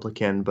a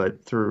Republican,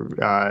 but through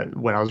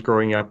when I was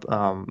growing up,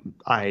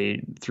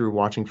 through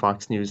watching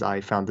Fox News,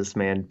 I found this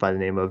man by the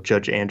name of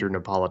Judge Andrew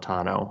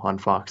Napolitano on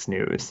Fox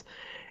News.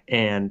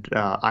 And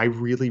I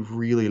really,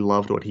 really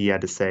loved what he had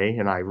to say,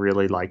 and I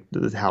really liked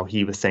how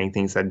he was saying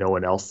things that no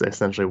one else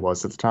essentially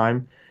was at the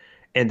time.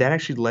 And that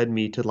actually led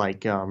me to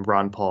like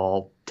Ron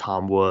Paul,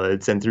 Tom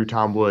Woods, and through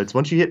Tom Woods,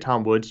 once you hit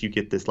Tom Woods, you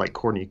get this like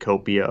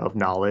cornucopia of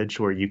knowledge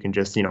where you can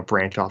just, you know,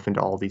 branch off into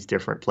all these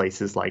different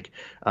places like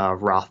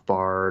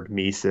Rothbard,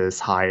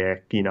 Mises,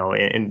 Hayek, you know,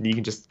 and you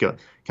can just go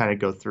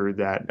through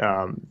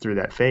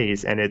that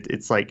phase. And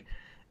it's like,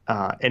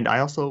 and I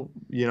also,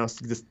 you know,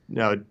 this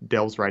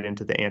delves right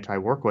into the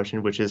anti-war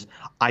question, which is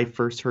I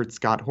first heard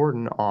Scott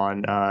Horton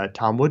on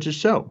Tom Woods'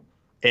 show.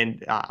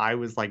 And I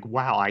was like,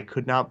 wow, I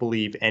could not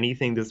believe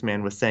anything this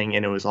man was saying,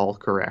 and it was all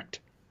correct.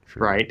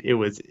 Sure. right? It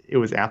was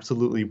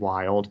absolutely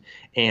wild,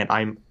 and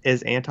I'm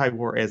as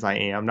anti-war as I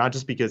am, not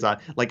just because I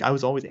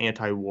was always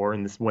anti-war,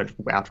 and this went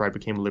after I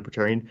became a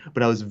libertarian,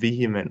 but I was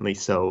vehemently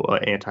so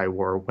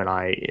anti-war when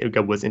I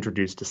was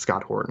introduced to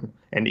Scott Horton,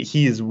 and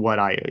he's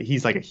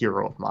like a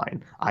hero of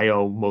mine. I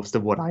owe most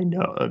of what I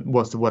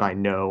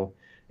know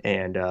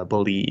and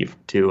believe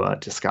to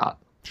Scott.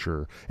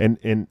 Sure.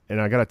 And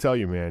I got to tell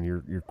you, man,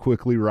 you're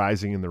quickly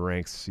rising in the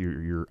ranks.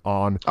 You're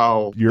on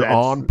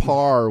on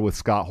par with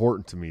Scott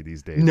Horton to me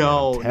these days.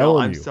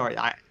 I'm sorry.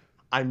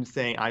 I'm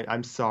saying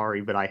I'm sorry,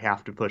 but I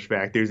have to push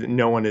back. There's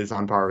no one is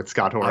on par with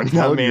Scott Horton.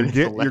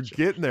 You're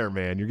getting there,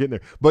 man. You're getting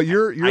there. But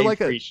you're like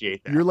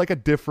a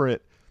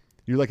different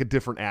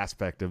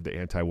aspect of the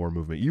anti-war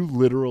movement. You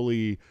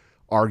literally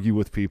argue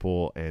with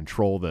people and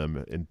troll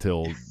them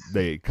until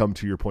they come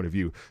to your point of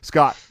view.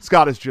 Scott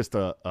is just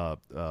a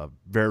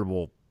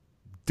veritable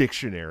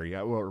dictionary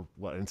or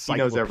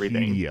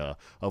encyclopedia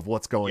of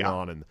what's going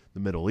on in the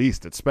Middle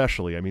East,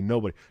 especially. I mean,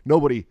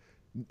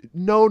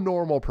 no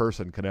normal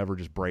person can ever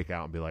just break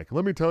out and be like,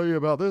 let me tell you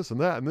about this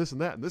and that and this and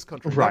that and this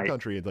country and that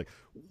country. It's like,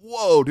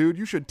 whoa, dude,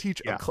 you should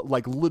teach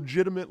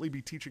legitimately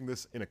be teaching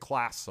this in a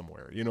class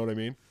somewhere. You know what I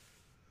mean?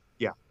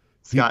 Yeah.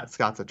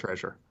 Scott's a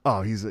treasure.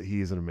 Oh, he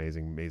is an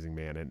amazing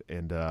man,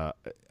 and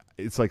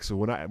it's like, so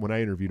when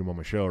I interviewed him on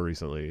my show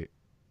recently,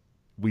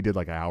 we did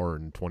like an hour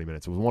and 20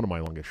 minutes. It was one of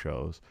my longest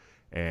shows,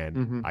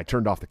 and I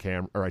turned off the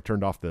camera, or I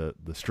turned off the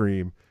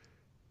stream,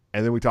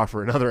 and then we talked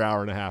for another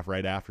hour and a half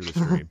right after the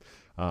stream.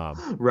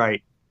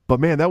 Right. But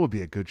man, that would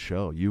be a good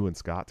show. You and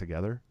Scott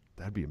together.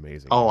 That'd be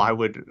amazing. Oh, I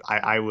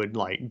would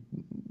like,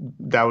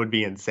 that would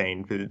be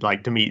insane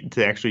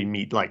to actually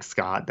meet like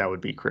Scott. That would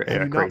be crazy.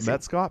 Have you not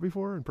met Scott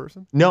before in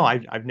person? No,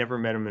 I've never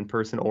met him in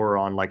person or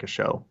on like a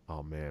show.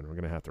 Oh man, we're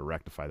gonna have to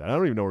rectify that. I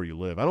don't even know where you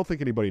live. I don't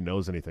think anybody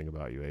knows anything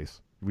about you,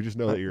 Ace. We just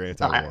know that you're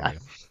anti-war.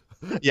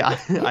 Yeah,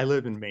 I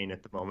live in Maine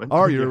at the moment.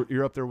 Oh,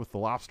 you're up there with the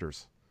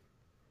lobsters.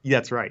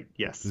 That's right.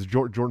 Yes. Does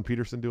Jordan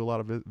Peterson do a lot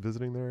of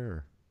visiting there?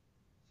 Or?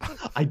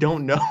 I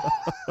don't know.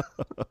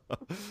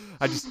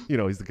 I just,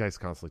 he's the guy who's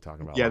constantly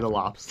talking about the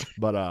lobster.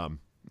 But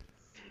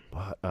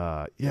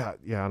yeah,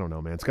 I don't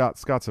know, man.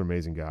 Scott's an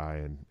amazing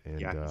guy, and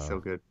he's so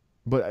good.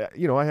 But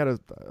I had a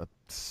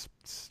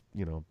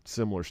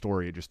similar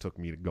story. It just took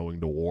me going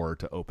to war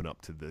to open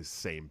up to the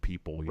same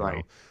people, you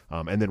know.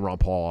 And then Ron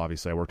Paul,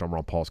 obviously, I worked on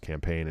Ron Paul's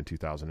campaign in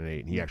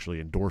 2008, and he actually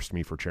endorsed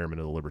me for chairman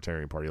of the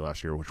Libertarian Party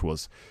last year, which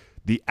was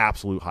the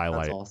absolute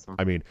highlight. That's awesome.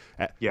 I mean,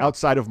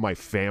 outside of my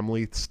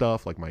family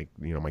stuff, like my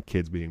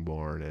kids being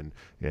born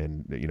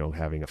and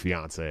having a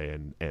fiance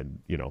and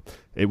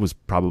it was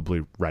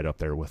probably right up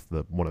there with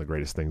one of the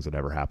greatest things that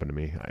ever happened to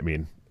me. I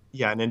mean,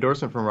 yeah, an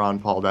endorsement from Ron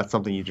Paul, that's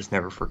something you just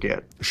never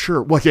forget.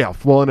 Sure. Well, yeah.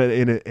 Well,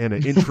 in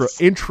an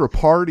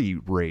intra-party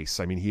race,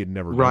 I mean, he had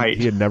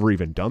never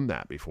even done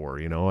that before,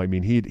 I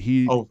mean,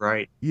 he Oh,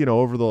 right.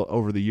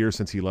 Over the years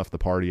since he left the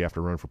party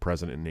after running for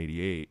president in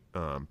 88,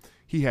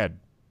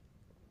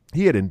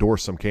 he had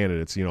endorsed some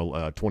candidates, I think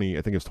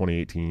it was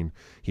 2018.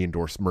 He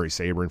endorsed Murray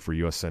Sabrin for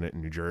U.S. Senate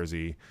in New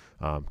Jersey.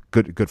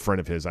 Good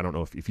friend of his. I don't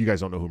know if you guys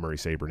don't know who Murray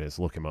Sabrin is,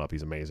 look him up.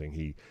 He's amazing.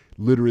 He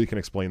literally can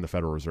explain the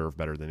Federal Reserve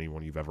better than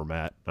anyone you've ever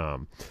met.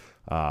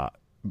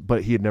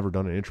 But he had never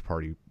done an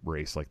inter-party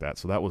race like that.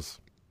 So that was,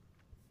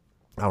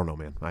 I don't know,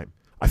 man.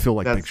 I feel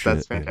like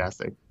that's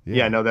fantastic.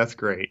 Yeah, no, that's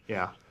great.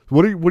 Yeah.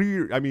 What are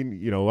your, I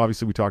mean,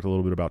 obviously we talked a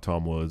little bit about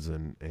Tom Woods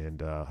and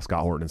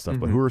Scott Horton and stuff,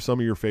 but who are some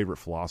of your favorite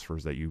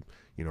philosophers that you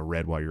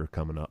read while you were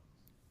coming up?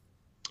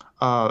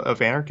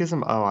 Of anarchism?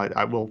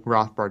 Well,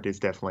 Rothbard is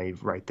definitely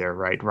right there,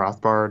 right?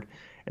 Rothbard.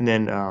 And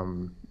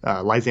then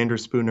Lysander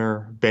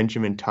Spooner,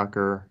 Benjamin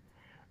Tucker.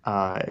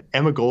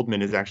 Emma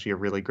Goldman is actually a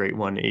really great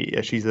one.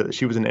 She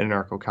was an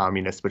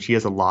anarcho-communist, but she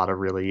has a lot of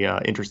really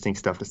interesting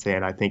stuff to say,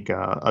 and I think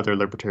other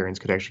libertarians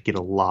could actually get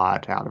a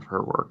lot out of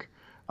her work.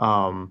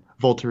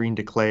 Voltairine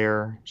de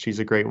Cleyre, she's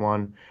a great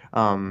one.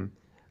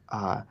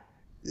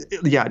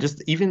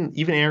 Just even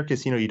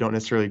anarchists, you don't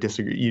necessarily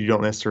disagree, you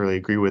don't necessarily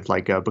agree with,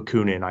 like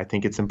Bakunin. I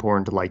think it's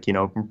important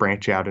to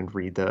branch out and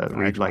read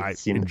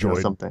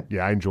something.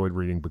 Yeah, I enjoyed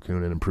reading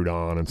Bakunin and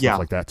Proudhon and stuff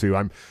like that too.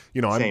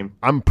 Same.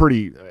 I'm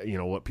pretty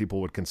what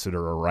people would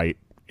consider a right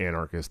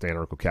anarchist,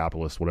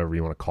 anarcho-capitalist, whatever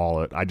you want to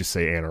call it. I just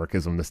say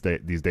anarchism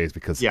these days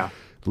because I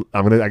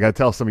gotta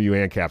tell some of you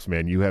ANCAPs,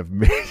 man, you've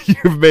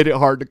made it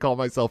hard to call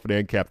myself an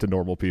ANCAP to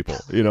normal people.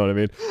 You know what I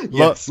mean?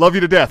 Yes. Love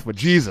you to death, but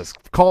Jesus,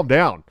 calm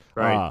down.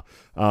 Right.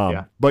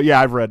 But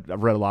yeah, I've read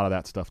a lot of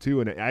that stuff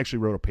too, and I actually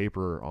wrote a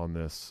paper on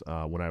this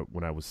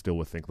when I was still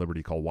with Think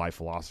Liberty called "Why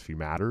Philosophy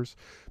Matters,"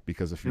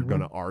 because if you're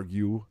going to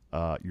argue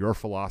your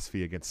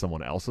philosophy against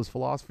someone else's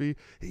philosophy,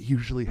 it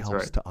usually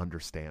helps to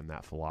understand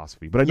that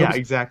philosophy. But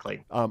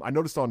exactly. I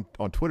noticed on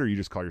Twitter you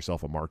just call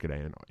yourself a market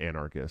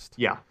anarchist.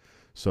 Yeah.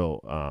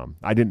 So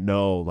I didn't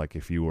know like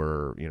if you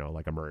were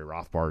like a Murray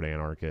Rothbard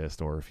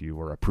anarchist or if you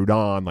were a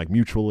Proudhon like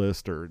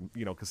mutualist or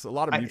because a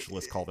lot of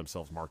mutualists call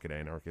themselves market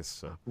anarchists.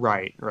 So.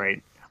 Right.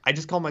 I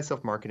just call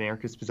myself market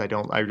anarchist because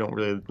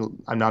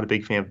I'm not a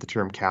big fan of the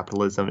term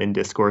capitalism in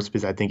discourse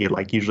because I think it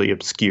like usually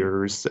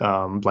obscures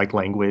like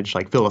language,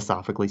 like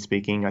philosophically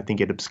speaking. I think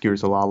it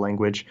obscures a lot of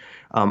language.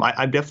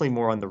 I'm definitely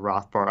more on the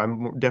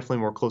Rothbard. Definitely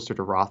more closer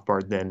to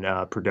Rothbard than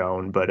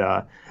Proudhon, but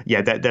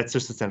yeah, that's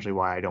just essentially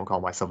why I don't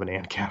call myself an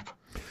ANCAP.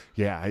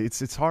 Yeah,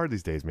 it's hard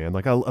these days, man.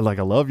 I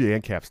love you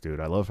ANCAPs,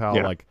 dude. I love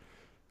how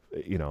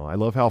I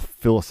love how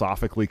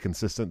philosophically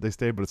consistent they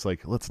stay, but it's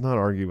like, let's not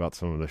argue about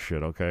some of this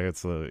shit, okay?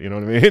 It's you know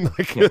what I mean?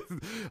 Like,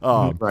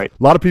 right.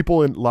 A lot of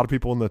people in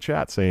the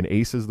chat saying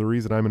Ace is the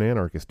reason I'm an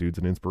anarchist, dude's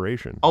an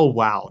inspiration. Oh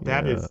wow,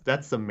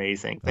 that's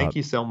amazing. Thank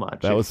you so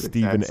much. That was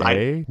Stephen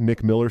A.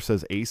 Nick Miller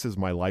says Ace is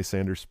my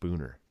Lysander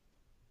Spooner.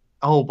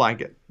 Oh my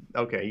god.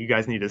 Okay, you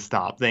guys need to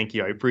stop. Thank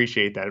you. I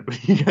appreciate that.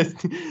 But you guys,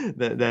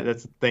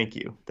 that's thank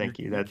you.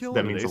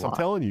 That means a lot. I'm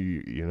telling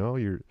you,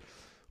 you're.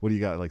 What do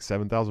you got? Like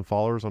 7,000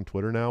 followers on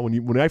Twitter now? I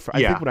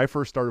think when I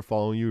first started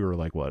following you, you were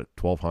like what,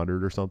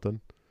 1,200 or something?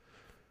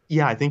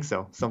 Yeah, I think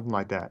so. Something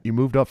like that. You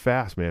moved up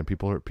fast, man.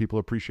 People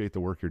appreciate the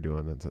work you're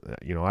doing.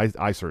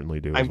 I certainly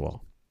do as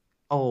well.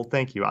 Oh,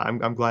 thank you.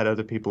 I'm glad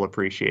other people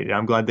appreciate it.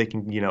 I'm glad they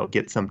can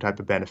get some type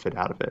of benefit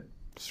out of it.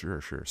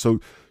 Sure. So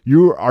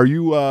were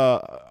you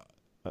a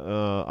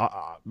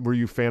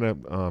fan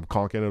of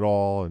Konkin at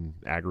all and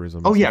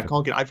agorism? Oh yeah,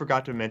 Konkin. I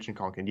forgot to mention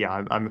Konkin.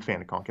 Yeah, I'm a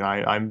fan of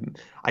Konkin.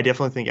 I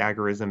definitely think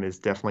agorism is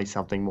definitely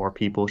something more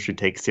people should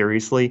take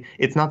seriously.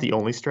 It's not the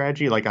only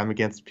strategy. Like I'm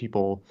against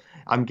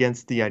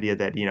the idea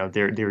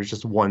that there's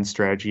just one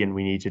strategy and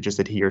we need to just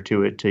adhere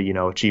to it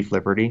to achieve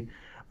liberty.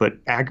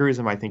 But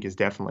agorism, I think, is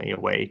definitely a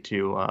way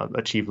to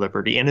achieve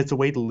liberty, and it's a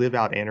way to live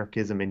out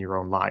anarchism in your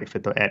own life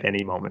at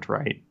any moment,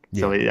 right?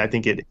 Yeah. So I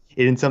think it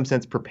in some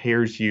sense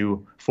prepares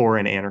you for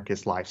an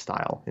anarchist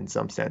lifestyle. In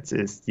some sense,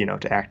 is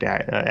to act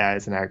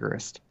as an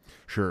agorist.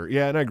 Sure,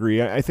 yeah, and I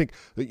agree. I think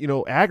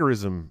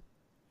agorism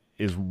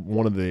is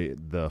one of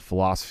the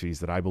philosophies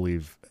that I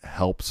believe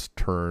helps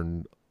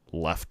turn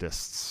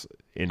leftists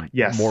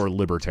more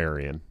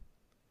libertarian.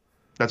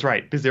 That's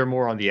right, because they're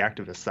more on the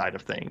activist side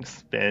of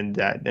things, and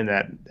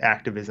that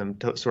activism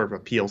sort of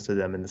appeals to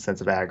them in the sense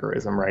of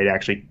agorism, right?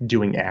 Actually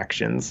doing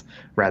actions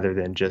rather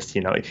than just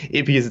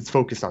because it's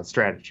focused on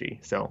strategy.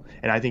 So,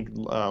 and I think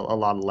a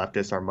lot of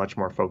leftists are much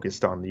more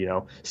focused on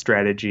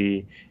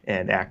strategy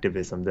and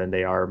activism than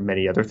they are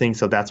many other things.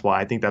 So that's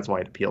why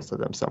it appeals to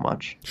them so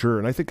much. Sure,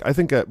 and I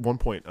think at one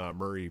point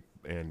Murray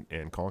and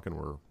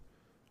Konkin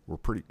were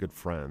pretty good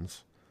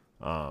friends.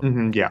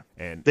 Yeah,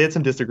 and they had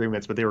some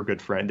disagreements, but they were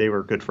good friends. They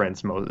were good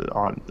friends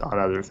on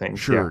other things.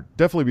 Sure,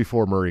 definitely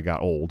before Murray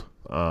got old,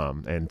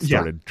 and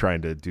started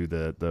trying to do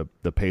the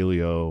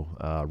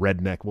paleo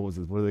redneck. What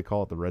do they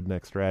call it? The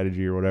redneck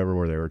strategy or whatever,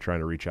 where they were trying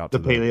to reach out to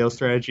the paleo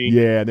strategy.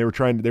 Yeah, and they were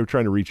trying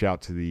to reach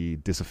out to the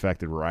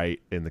disaffected right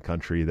in the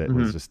country that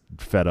was just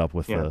fed up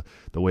with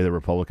the way the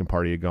Republican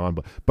Party had gone.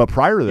 But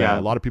prior to that,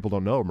 a lot of people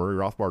don't know Murray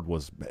Rothbard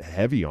was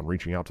heavy on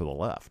reaching out to the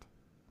left.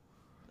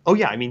 Oh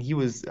yeah, he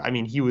was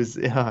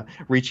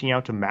reaching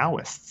out to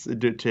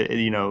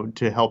Maoists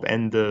to help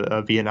end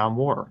the Vietnam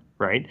War,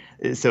 right?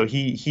 So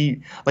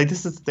he like,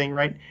 this is the thing,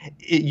 right?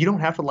 You don't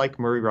have to like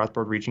Murray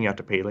Rothbard reaching out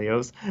to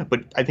paleos,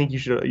 but I think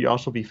you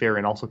also be fair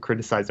and also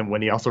criticize him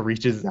when he also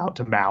reaches out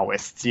to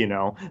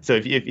Maoists. So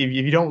if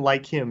you don't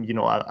like him,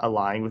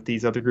 allying with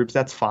these other groups,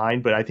 that's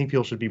fine. But I think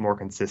people should be more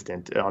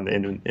consistent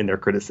in their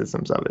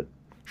criticisms of it.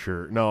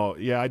 Sure. No.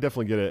 Yeah, I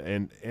definitely get it,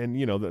 and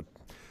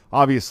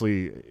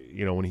obviously,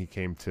 when he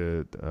came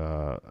to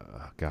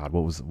God,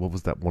 what was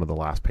that one of the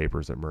last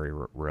papers that Murray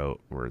wrote,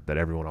 that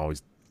everyone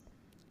always,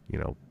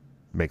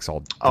 makes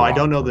all. Oh, I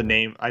don't know the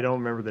name. I don't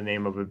remember the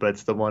name of it, but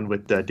it's the one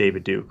with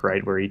David Duke,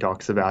 right, where he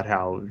talks about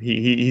how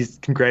he's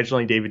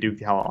congratulating David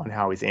Duke on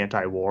how he's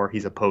anti-war,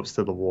 he's opposed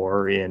to the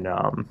war,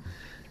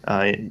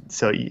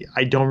 so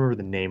I don't remember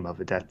the name of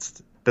it.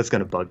 That's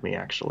gonna bug me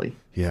actually.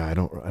 Yeah, I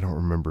don't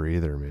remember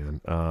either, man.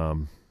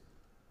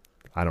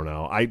 I don't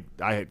know. I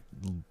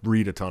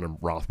read a ton of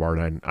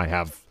Rothbard, and I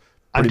have.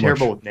 I'm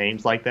terrible with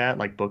names like that,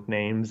 like book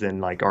names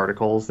and like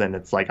articles, and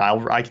it's like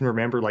I can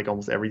remember like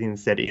almost everything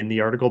said in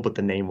the article, but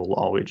the name will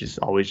always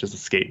just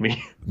escape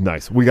me.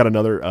 Nice. We got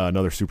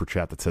another super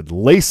chat that said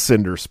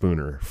Lysander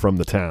Spooner from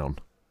the town.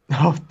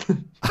 Oh,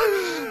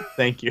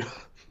 thank you.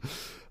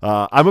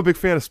 I'm a big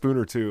fan of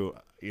Spooner too.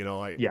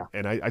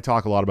 And I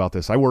talk a lot about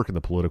this. I work in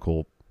the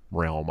political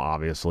realm,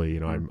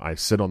 obviously. I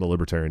sit on the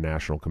Libertarian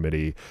National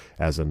Committee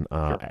as an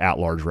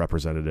at-large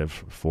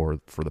representative for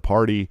the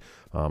party.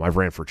 I've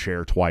ran for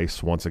chair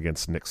twice, once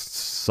against Nick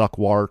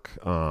Suckwark,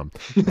 and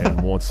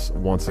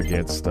once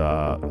against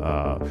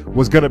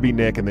was going to be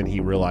Nick, and then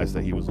he realized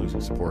that he was losing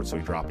support, so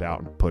he dropped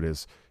out and put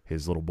his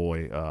little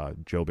boy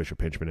Joe Bishop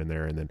Pinchman in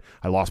there, and then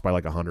I lost by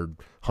like 100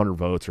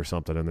 votes or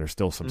something, and there's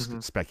still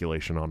some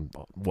speculation on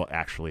what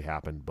actually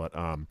happened, but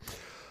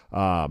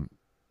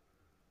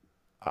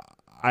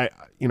I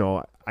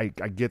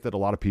get that a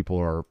lot of people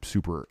are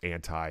super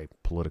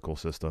anti-political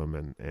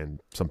system,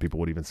 and some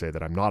people would even say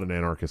that I'm not an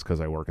anarchist because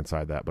I work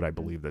inside that, but I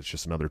believe that's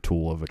just another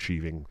tool of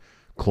achieving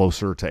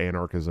closer to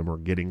anarchism or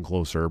getting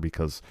closer,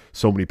 because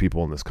so many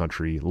people in this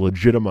country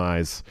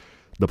legitimize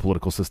the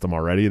political system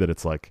already that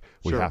it's like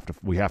we Sure. have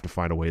to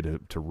find a way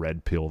to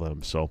red pill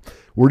them. So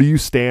where do you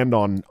stand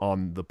on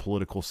the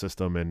political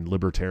system and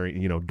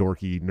libertarian,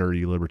 dorky,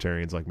 nerdy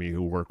libertarians like me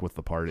who work with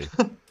the party?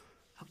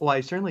 Well,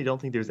 I certainly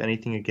don't think there's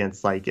anything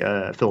against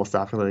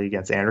philosophically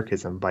against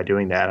anarchism by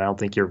doing that. I don't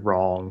think you're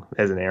wrong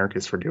as an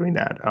anarchist for doing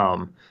that.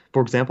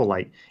 For example,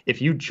 like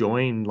if you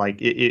join,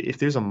 if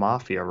there's a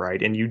mafia,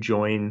 right, and you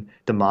join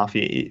the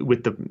mafia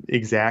with the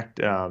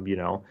exact,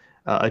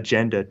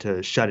 agenda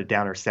to shut it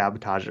down or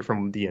sabotage it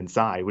from the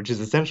inside, which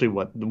is essentially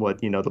what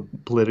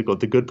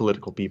the good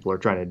political people are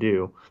trying to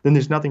do, then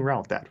there's nothing wrong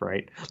with that,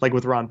 right? Like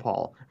with Ron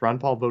Paul. Ron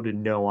Paul voted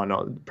no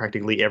on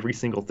practically every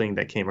single thing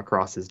that came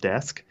across his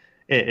desk.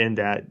 And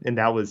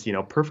that was,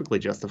 perfectly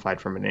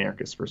justified from an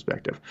anarchist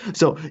perspective.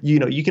 So,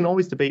 you can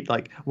always debate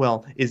like,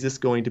 well, is this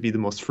going to be the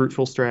most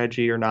fruitful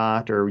strategy or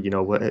not? Or,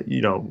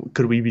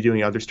 could we be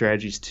doing other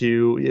strategies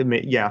too?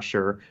 Yeah,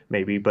 sure,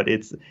 maybe. But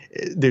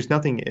there's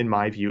nothing, in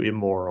my view,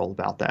 immoral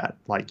about that.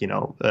 Like,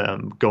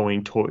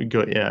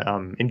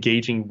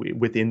 engaging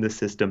within the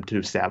system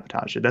to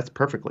sabotage it. That's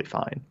perfectly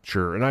fine.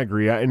 Sure, and I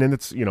agree. And then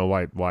it's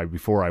why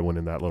before I went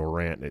in that little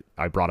rant,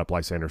 I brought up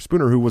Lysander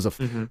Spooner, who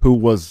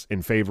was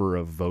in favor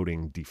of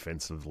voting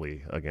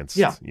defensively against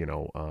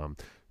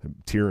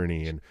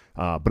tyranny, and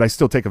but I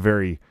still take a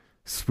very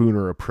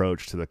Spooner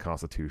approach to the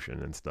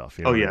Constitution and stuff.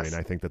 You know what I mean?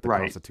 I think that the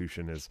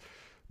Constitution is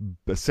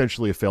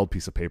essentially a failed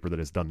piece of paper that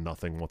has done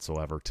nothing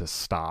whatsoever to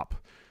stop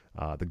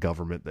the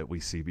government that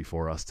we see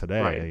before us today.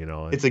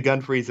 Right. It's a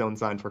gun-free zone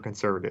sign for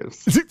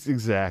conservatives. It's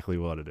exactly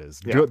what it is.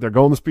 Yeah. They're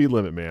going the speed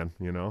limit, man.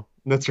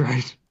 That's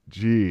right.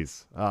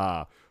 Jeez.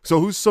 So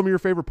who's some of your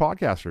favorite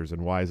podcasters,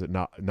 and why is it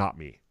not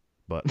me?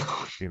 But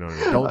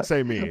don't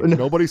say me.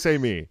 Nobody say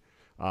me.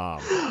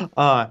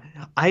 I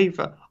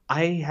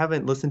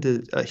haven't listened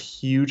to a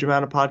huge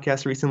amount of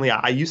podcasts recently.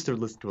 I used to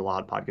listen to a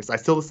lot of podcasts. I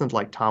still listen to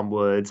like Tom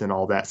Woods and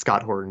all that,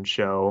 Scott Horton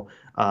show.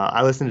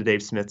 I listen to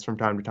Dave Smith's from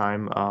time to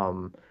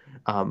time.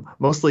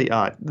 Mostly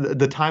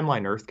the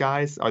Timeline Earth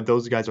guys.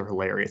 Those guys are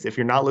hilarious. If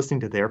you're not listening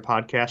to their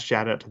podcast,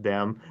 shout out to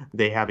them.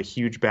 They have a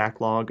huge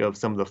backlog of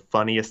some of the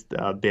funniest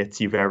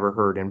bits you've ever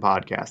heard in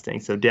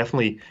podcasting. So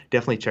definitely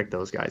check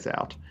those guys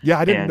out. Yeah,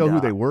 I didn't know who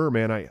they were,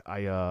 man. I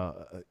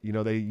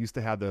they used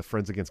to have the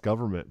Friends Against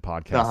Government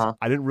podcast.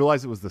 I didn't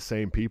realize it was the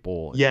same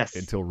people.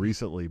 Until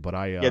recently, but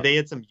they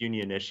had some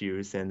union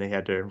issues and they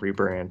had to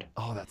rebrand.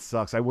 Oh, that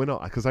sucks. I went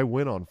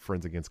on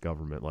Friends Against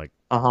Government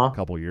a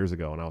couple years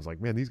ago, and I was like,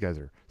 man, these guys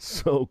are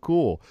so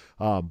cool.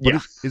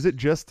 But is it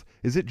just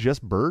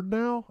Bird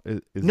now?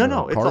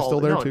 No, Carr still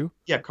there too?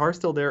 Yeah, Carr's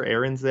still there.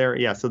 Aaron's there.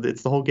 Yeah, so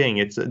it's the whole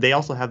gang. They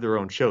also have their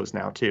own shows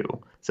now too.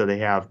 So they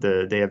have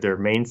their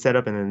main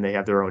setup, and then they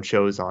have their own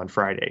shows on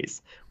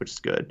Fridays, which is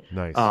good.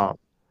 Nice.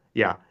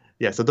 Yeah.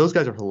 So those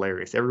guys are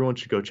hilarious. Everyone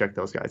should go check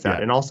those guys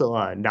out. And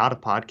also, Not a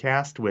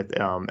Podcast with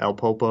El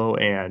Popo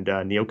and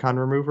Neocon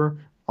Remover,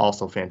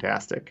 also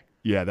fantastic.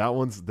 Yeah, that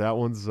one's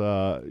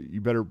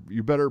you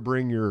better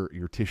bring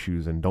your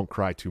tissues and don't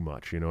cry too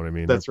much. You know what I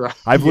mean? That's right.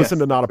 I've listened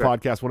to Not a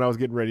Podcast when I was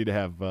getting ready to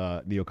have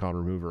Neocon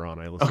Remover on.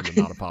 I listened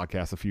to Not a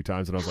Podcast a few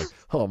times, and I was like,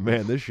 oh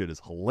man, this shit is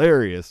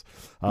hilarious.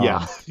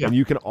 Yeah. And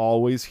you can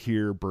always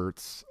hear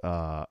Bert's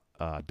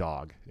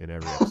dog in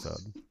every episode,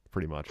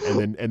 pretty much.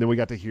 And then we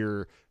got to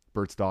hear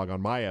Bert's dog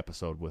on my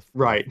episode with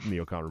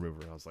Neocon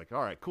Remover. I was like,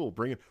 all right, cool,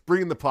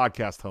 bringing the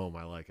podcast home.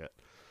 I like it.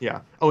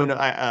 Yeah. Oh,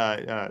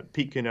 and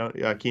Pete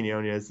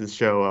Quinonez's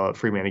show,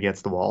 Free Man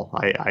Against the Wall.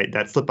 I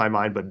that slipped my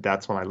mind, but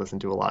that's one I listen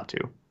to a lot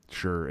too.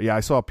 Sure. Yeah, I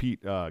saw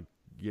Pete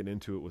getting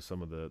into it with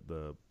some of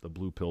the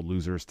blue pill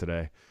losers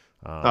today.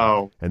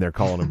 And they're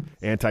calling him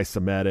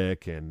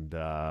anti-Semitic, and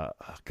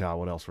God,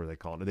 what else were they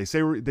calling it?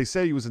 They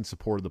say he was in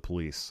support of the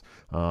police.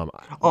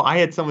 I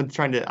had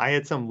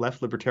some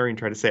left libertarian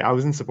try to say I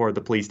was in support of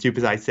the police too,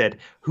 because I said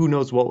who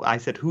knows what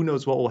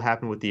will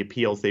happen with the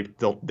appeals.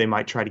 They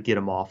might try to get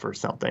him off or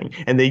something,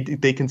 and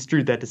they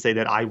construed that to say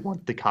that I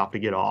want the cop to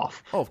get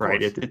off. Oh, of right?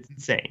 course. It's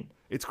insane.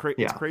 It's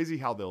crazy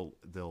how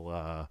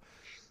they'll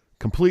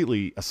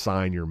completely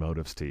assign your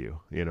motives to you.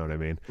 You know what I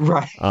mean?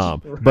 Right.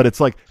 But it's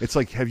like,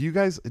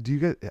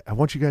 I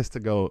want you guys to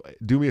go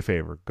do me a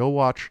favor. Go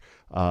watch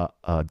a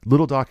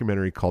little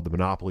documentary called The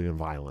Monopoly of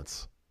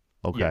Violence.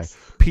 Okay. Yes.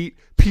 Pete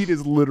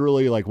is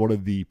literally like one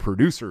of the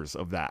producers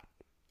of that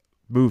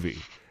movie.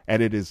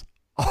 And it is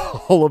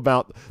all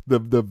about the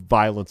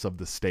violence of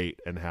the state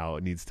and how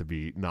it needs to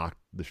be knocked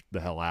the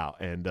hell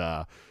out. And,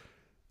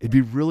 it'd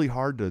be really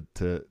hard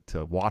to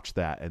watch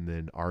that and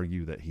then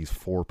argue that he's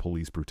for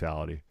police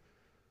brutality.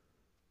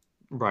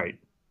 Right.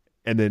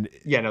 And then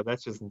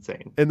that's just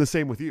insane. And the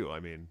same with you. I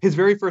mean, his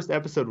very first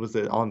episode was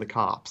on the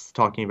cops,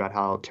 talking about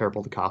how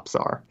terrible the cops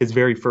are. His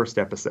very first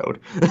episode.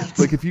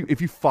 Like if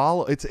you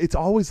follow, it's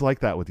always like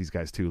that with these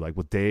guys too. Like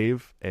with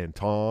Dave and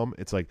Tom,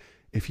 it's like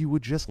if you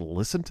would just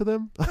listen to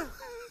them,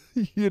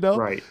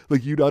 right?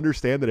 Like you'd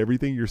understand that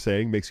everything you're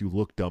saying makes you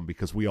look dumb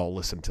because we all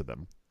listen to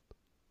them.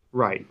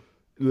 Right.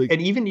 Like,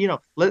 And even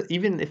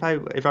even if I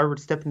were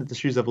to step into the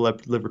shoes of a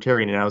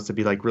libertarian and I was to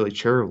be like really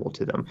charitable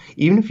to them,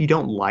 even if you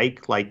don't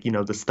like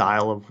the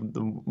style of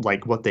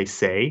like what they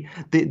say,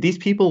 these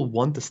people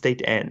want the state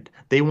to end.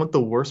 They want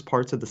the worst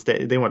parts of the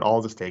state. They want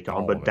all the state gone,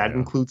 all of but it, that yeah.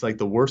 includes like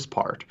the worst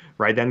part,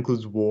 right? That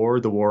includes the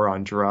war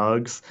on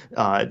drugs,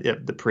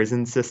 the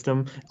prison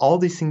system, all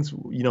these things.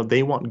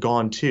 They want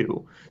gone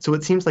too. So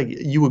it seems like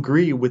you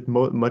agree with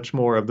much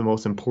more of the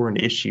most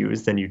important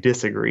issues than you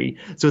disagree.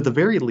 So at the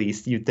very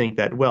least, you'd think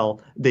that, well,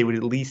 they would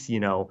at least,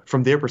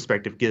 from their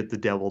perspective, give the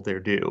devil their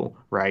due,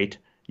 right?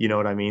 You know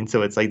what I mean?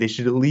 So it's like they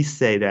should at least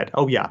say that,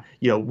 oh yeah,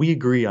 we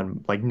agree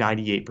on like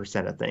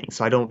 98% of things.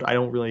 So I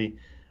don't really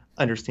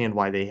understand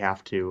why they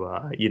have to,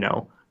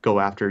 go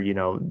after,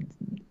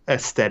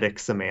 aesthetic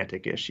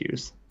semantic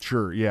issues.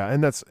 Sure, yeah,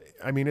 and that's,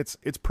 I mean, it's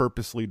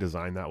purposely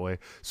designed that way.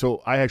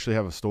 So I actually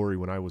have a story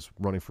when I was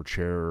running for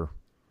chair.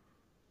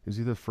 Is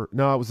he the first?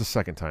 No, it was the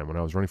second time when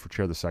I was running for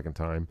chair the second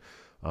time.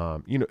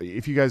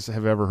 If you guys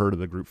have ever heard of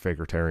the group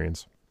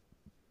Fakertarians,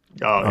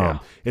 Oh yeah.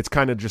 it's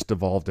kind of just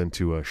evolved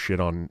into a shit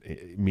on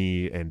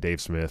me and Dave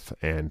Smith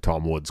and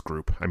Tom Woods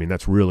group. I mean,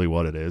 that's really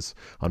what it is,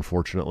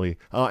 unfortunately.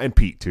 And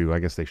Pete too. I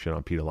guess they shit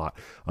on Pete a lot.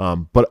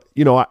 But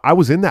I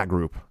was in that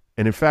group.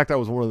 And in fact, I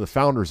was one of the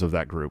founders of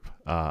that group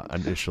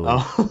initially.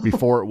 Oh.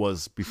 before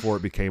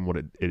it became what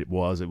it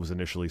was. It was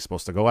initially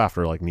supposed to go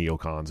after like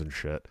neocons and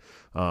shit.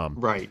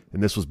 Right.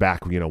 And this was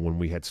back, when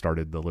we had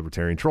started the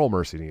Libertarian Troll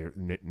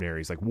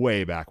Mercenaries, like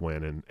way back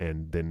when,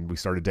 and then we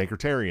started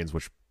Dankertarians,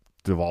 which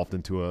devolved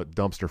into a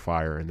dumpster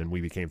fire, and then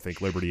we became Think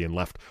Liberty and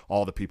left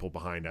all the people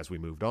behind as we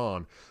moved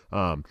on.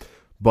 So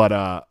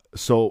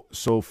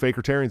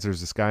Fakertarians, there's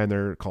this guy in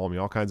there calling me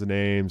all kinds of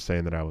names,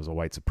 saying that I was a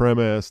white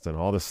supremacist and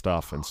all this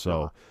stuff, and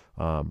so.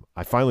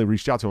 I finally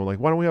reached out to him, like,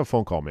 why don't we have a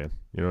phone call, man?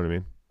 You know what I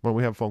mean? Why don't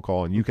we have a phone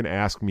call and you can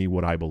ask me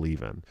what I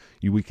believe in?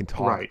 We can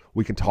talk. Right.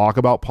 We can talk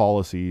about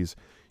policies.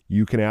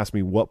 You can ask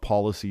me what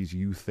policies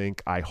you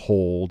think I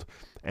hold,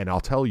 and I'll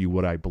tell you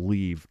what I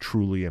believe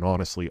truly and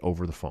honestly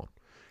over the phone.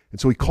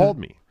 And so he called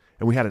me,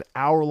 and we had an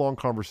hour-long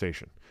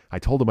conversation. I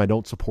told him I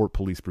don't support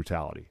police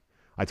brutality.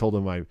 I told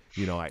him I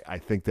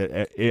think that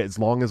as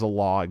long as a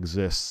law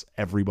exists,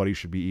 everybody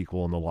should be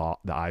equal in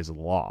the eyes of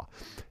the law.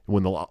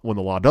 When the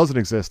law doesn't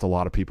exist, a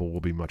lot of people will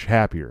be much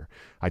happier.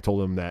 I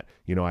told him that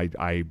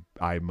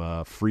I'm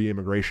a free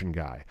immigration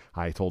guy.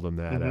 I told him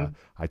that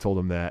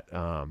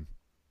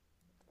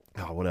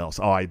what else?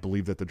 Oh, I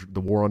believe that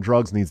the war on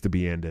drugs needs to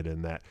be ended,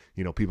 and that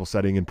people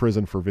sitting in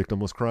prison for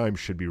victimless crimes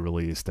should be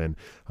released, and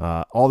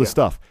all this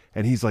stuff.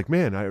 And he's like,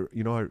 man,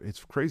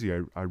 it's crazy.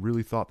 I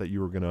really thought that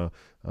you were gonna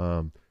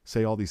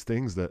say all these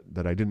things that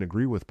I didn't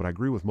agree with, but I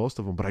agree with most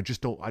of them. But I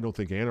don't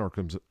think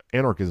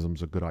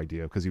anarchism's a good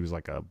idea, because he was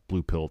like a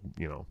blue pilled,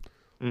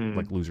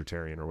 like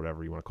losertarian or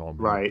whatever you want to call him.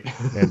 Right.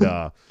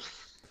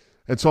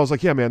 And so I was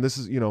like, yeah, man, this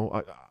is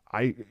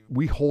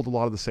we hold a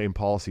lot of the same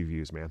policy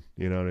views, man.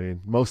 You know what I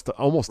mean?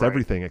 Almost Right.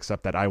 everything,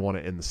 except that I want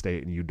to end the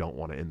state and you don't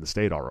want to end the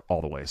state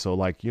all the way. So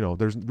like,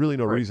 there's really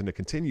no reason to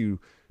continue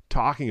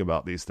talking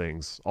about these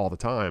things all the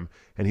time.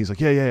 And he's like,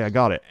 yeah, I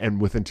got it.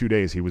 And within 2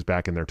 days, he was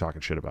back in there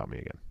talking shit about me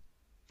again.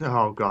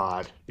 Oh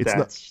God. It's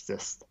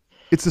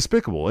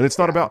despicable. And it's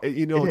not about,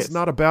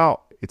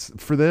 it's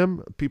for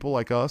them, people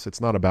like us,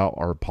 it's not about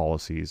our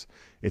policies.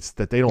 It's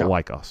that they don't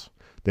like us.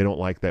 They don't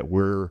like that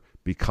we're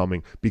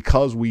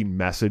because we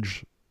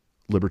message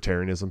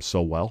libertarianism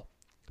so well,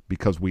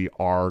 because we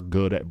are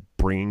good at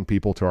bringing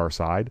people to our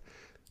side.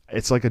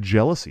 It's like a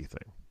jealousy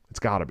thing. It's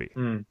got to be.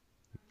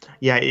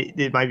 Yeah,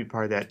 it might be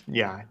part of that.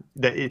 Yeah,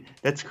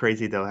 that's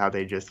crazy though, how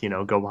they just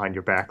go behind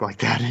your back like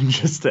that and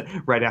just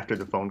right after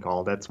the phone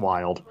call. That's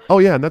wild. Oh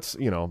yeah, and that's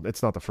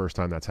it's not the first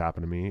time that's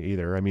happened to me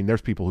either. I mean,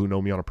 there's people who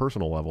know me on a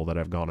personal level that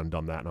have gone and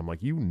done that, and I'm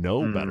like,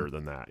 better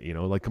than that,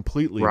 like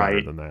completely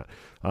better than that.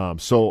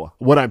 So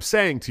what I'm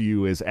saying to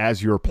you is,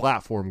 as your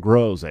platform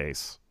grows,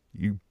 Ace,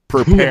 you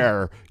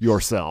prepare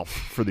yourself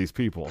for these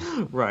people.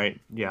 Right.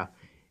 Yeah.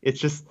 It's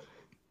just,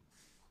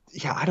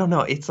 yeah, I don't know.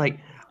 It's like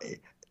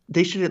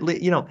they should at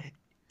least,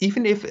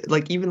 even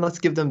let's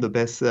give them the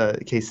best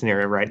case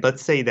scenario, right?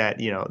 Let's say that,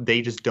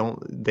 they just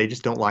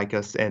don't like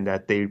us and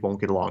that they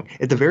won't get along.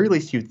 At the very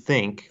least, you'd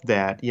think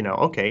that,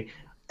 okay,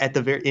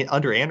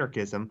 under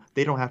anarchism,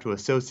 they don't have to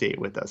associate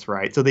with us,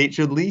 right? So they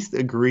should at least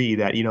agree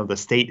that the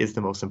state is the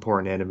most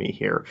important enemy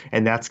here,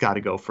 and that's got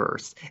to go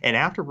first. And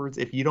afterwards,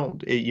 if you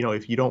don't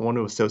want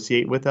to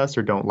associate with us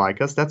or don't like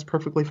us, that's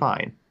perfectly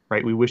fine,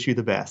 right? We wish you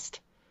the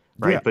best,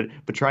 right? Yeah.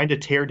 But trying to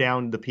tear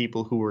down the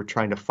people who are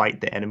trying to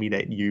fight the enemy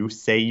that you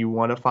say you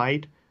want to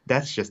fight,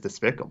 that's just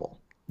despicable.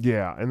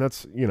 Yeah, and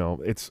that's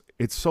it's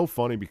so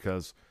funny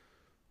because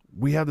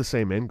we have the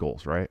same end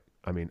goals, right?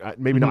 I mean,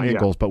 maybe not end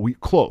goals, but we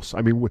close.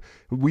 I mean,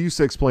 we used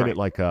to explain it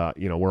like,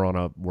 we're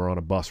on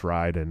a bus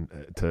ride and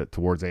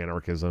towards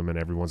anarchism, and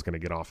everyone's going to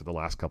get off at the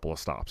last couple of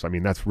stops. I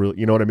mean, that's really,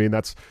 you know what I mean?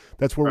 That's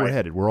where we're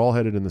headed. We're all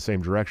headed in the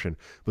same direction.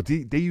 But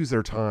they use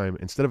their time,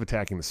 instead of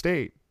attacking the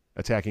state,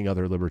 attacking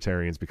other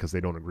libertarians because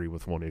they don't agree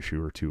with one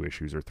issue or two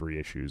issues or three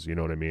issues. You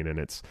know what I mean? And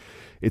it's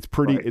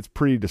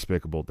pretty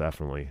despicable,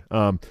 definitely.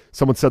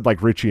 Someone said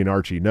like Richie and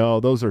Archie. No,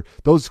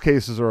 those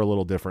cases are a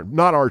little different.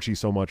 Not Archie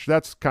so much.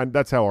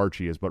 That's how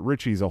Archie is, but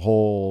Richie's a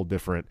whole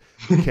different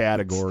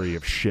category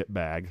of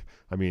shitbag.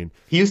 I mean,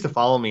 he used to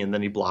follow me and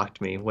then he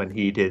blocked me when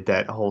he did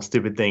that whole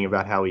stupid thing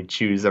about how he'd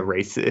choose a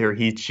race, or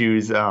he'd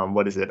choose a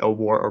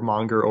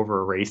warmonger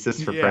over a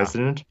racist for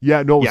president.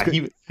 Yeah, no,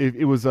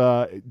 it was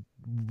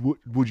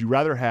would you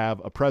rather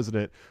have a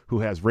president who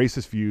has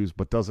racist views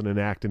but doesn't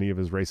enact any of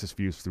his racist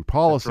views through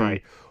policy,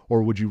 right,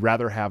 or would you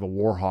rather have a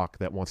war hawk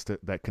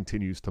that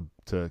continues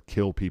to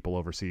kill people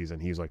overseas?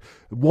 And he's like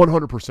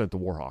 100% the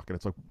war hawk, and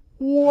it's like,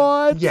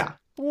 what? Yeah.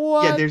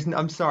 What? Yeah,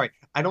 I'm sorry.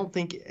 I don't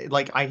think,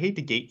 like, I hate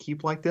to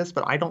gatekeep like this,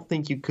 but I don't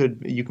think you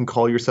can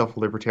call yourself a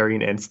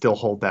libertarian and still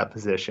hold that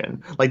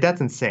position. Like,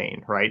 that's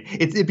insane, right?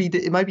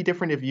 It might be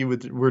different if you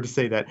were to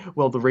say that,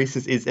 well, the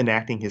racist is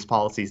enacting his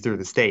policies through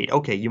the state.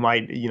 Okay, you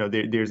might,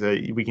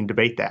 we can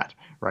debate that,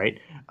 right?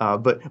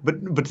 But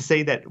to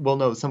say that, well,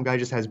 no, some guy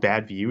just has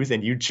bad views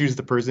and you choose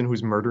the person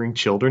who's murdering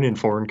children in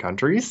foreign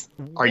countries?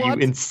 Are you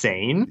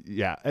insane?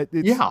 Yeah.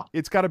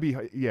 It's got to be.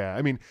 Yeah.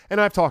 I mean,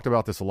 and I've talked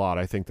about this a lot.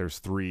 I think there's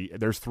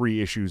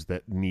three issues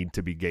that need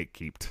to be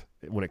gatekeeped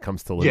when it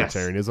comes to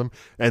libertarianism,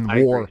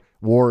 and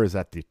war is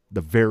at the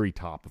very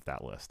top of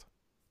that list.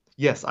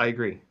 Yes, I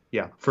agree.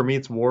 Yeah, for me,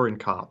 it's war and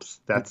cops.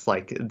 That's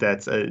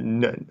a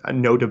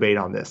no debate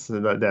on this.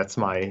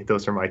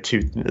 Those are my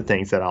two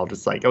things that I'll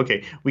just like.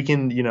 Okay, we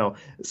can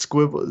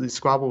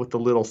squabble with the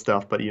little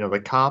stuff, but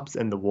the cops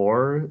and the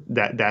war,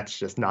 that's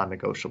just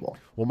non-negotiable.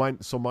 Well, mine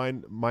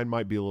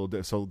might be a little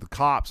different. So the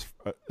cops,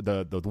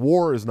 the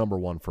war is number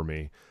one for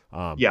me.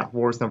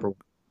 War is number one.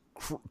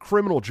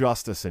 Criminal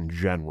justice in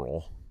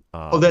general.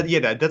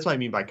 That's what I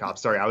mean by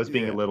cops. Sorry, I was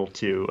being a little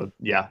too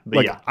I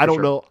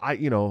don't know.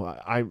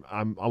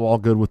 I'm all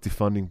good with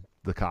defunding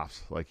the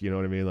cops. Like, you know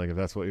what I mean? Like, if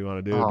that's what you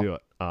want to do, do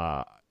it.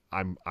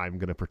 I'm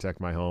gonna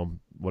protect my home,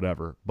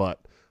 whatever.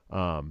 But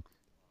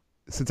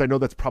since I know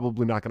that's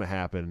probably not going to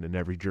happen in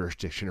every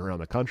jurisdiction around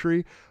the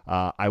country,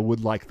 I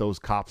would like those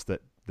cops that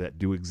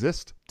do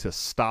exist to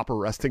stop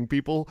arresting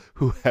people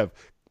who have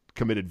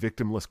committed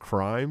victimless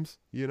crimes.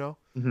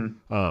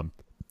 Mm-hmm.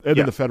 And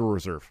then the Federal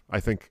Reserve. I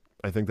think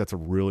that's a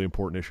really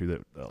important issue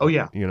that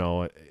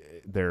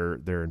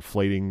they're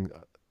inflating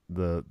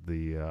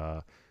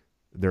they're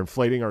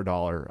inflating our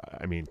dollar.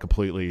 I mean,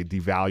 completely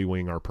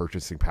devaluing our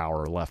purchasing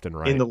power left and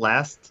right. In the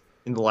last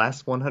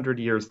 100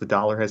 years, the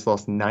dollar has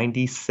lost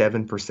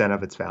 97%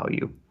 of its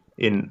value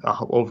in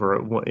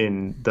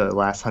the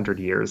last 100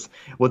 years.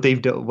 What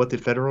the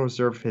Federal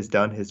Reserve has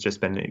done has just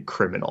been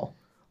criminal.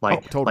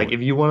 Totally. Like,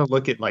 if you want to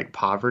look at like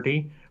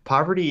poverty,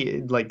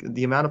 like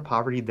the amount of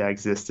poverty that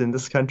exists in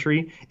this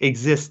country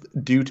exists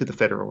due to the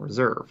Federal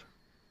Reserve.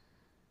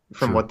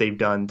 From what they've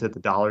done to the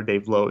dollar,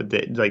 they've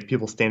lowered like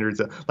people's standards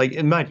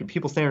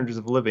people's standards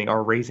of living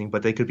are raising,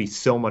 but they could be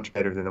so much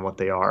better than what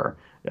they are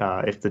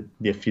if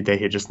they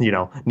had just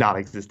not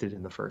existed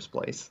in the first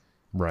place.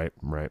 Right.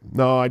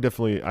 No, I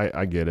definitely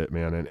I get it,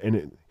 man, and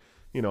it,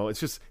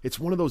 it's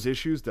one of those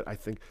issues that I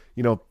think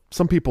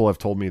some people have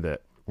told me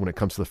that when it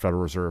comes to the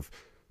Federal Reserve,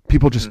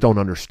 people just don't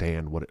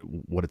understand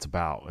what it's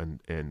about,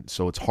 and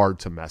so it's hard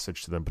to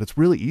message to them. But it's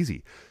really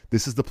easy.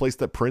 This is the place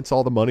that prints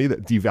all the money,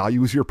 that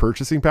devalues your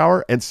purchasing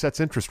power and sets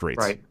interest rates.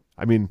 Right.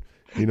 I mean,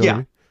 what I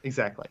mean?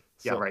 Exactly.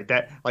 Yeah, right.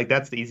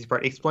 That's the easy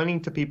part.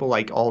 Explaining to people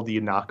like all the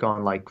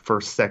knock-on like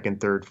first,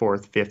 second, third,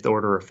 fourth, fifth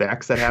order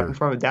effects that happen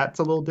from it, that's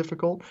a little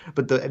difficult.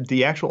 But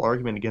the actual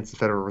argument against the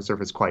Federal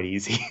Reserve is quite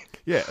easy.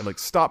 Yeah, and like,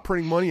 stop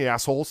printing money,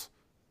 assholes.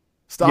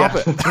 Stop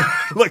it.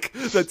 Like,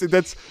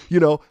 that's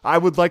I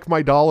would like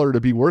my dollar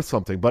to be worth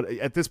something, but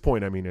at this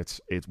point, I mean,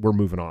 we're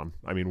moving on.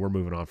 I mean, we're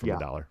moving on from the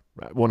dollar.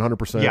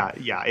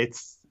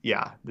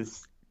 100%.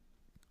 This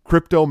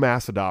crypto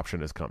mass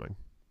adoption is coming.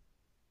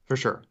 For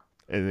sure.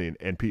 And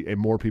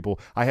more people.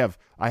 I have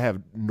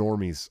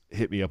normies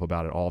hit me up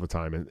about it all the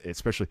time, and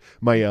especially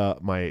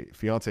my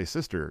fiance's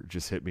sister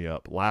just hit me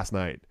up last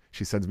night.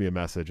 She sends me a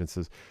message and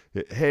says,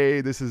 "Hey,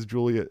 this is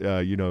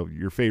Julia,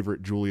 your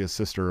favorite Julia's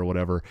sister or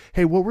whatever.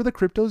 Hey, what were the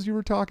cryptos you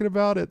were talking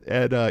about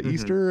at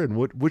Easter, and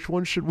which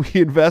one should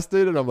we invest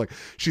in?" And I'm like,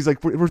 she's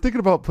like, "We're thinking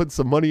about putting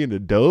some money into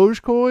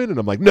Dogecoin," and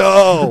I'm like,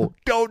 "No,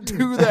 don't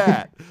do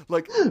that."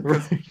 Like,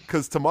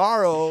 because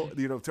tomorrow,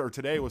 or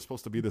today was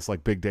supposed to be this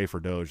like big day for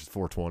Doge, it's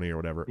 420 or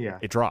whatever. Yeah,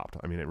 it dropped.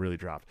 I mean, it really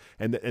dropped.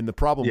 And the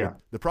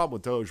problem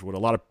with Doge, what a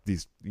lot of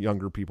these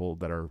younger people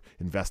that are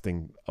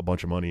investing a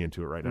bunch of money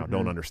into it right now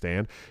don't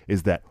understand,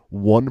 is that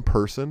one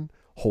person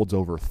holds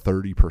over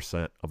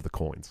 30% of the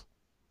coins.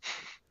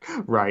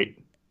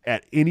 Right.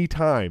 At any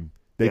time,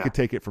 they could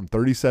take it from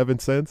 37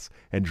 cents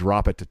and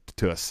drop it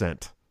to a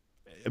cent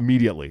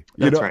immediately.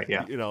 That's right.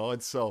 Yeah.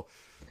 And so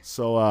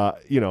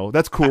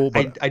that's cool.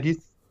 But I do.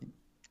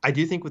 I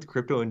do think with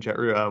crypto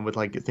and with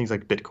like things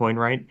like Bitcoin,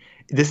 right?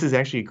 This is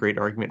actually a great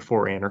argument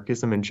for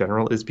anarchism in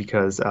general, is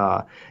because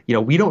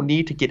we don't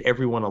need to get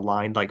everyone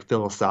aligned like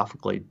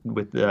philosophically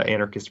with the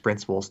anarchist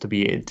principles to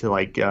be to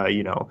like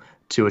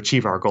to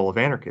achieve our goal of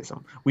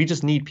anarchism. We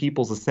just need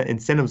people's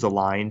incentives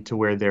aligned to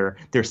where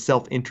their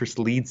self-interest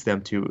leads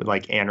them to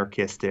like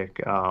anarchistic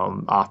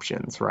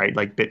options, right?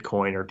 Like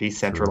Bitcoin or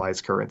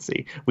decentralized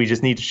currency. We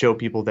just need to show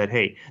people that,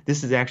 hey,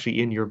 this is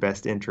actually in your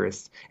best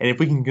interest. And if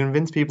we can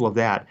convince people of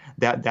that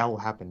will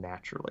happen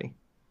naturally.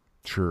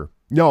 Sure.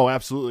 No,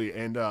 absolutely.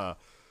 And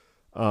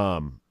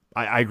I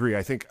agree.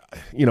 I think,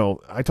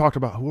 I talked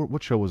about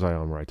what show was I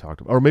on where I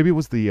talked about, or maybe it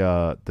was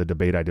the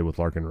debate I did with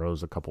Larkin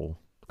Rose a couple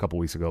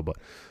weeks ago, but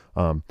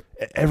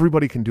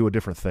everybody can do a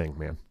different thing,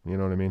 man. You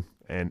know what I mean?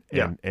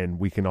 And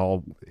we can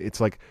all,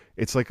 it's like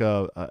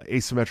a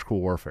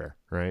asymmetrical warfare,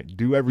 right?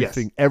 Do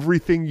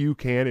everything you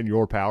can in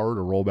your power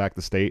to roll back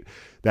the state.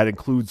 That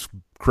includes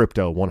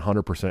crypto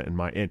 100% in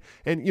my, and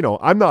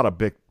I'm not a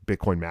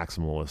Bitcoin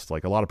maximalist.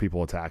 Like a lot of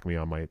people attack me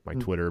on my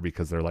Twitter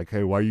because they're like,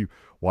 hey, why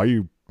are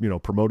you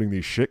promoting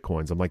these shit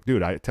coins? I'm like,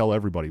 dude, I tell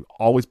everybody,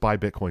 always buy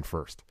Bitcoin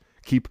first.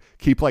 Keep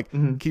like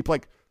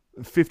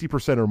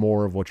 50% or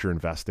more of what you're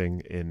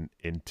investing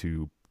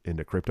into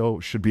crypto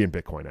should be in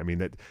Bitcoin. I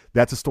mean,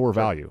 that's a store of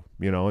value,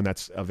 and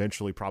that's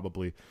eventually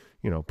probably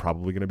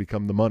going to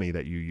become the money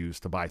that you use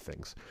to buy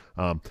things.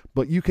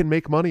 But you can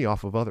make money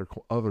off of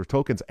other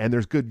tokens, and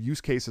there's good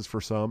use cases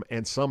for some,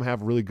 and some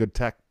have really good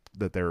tech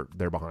that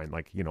they're behind.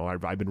 Like,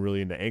 I've been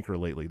really into Anchor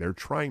lately. They're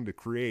trying to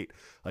create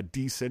a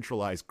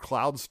decentralized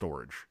cloud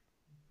storage.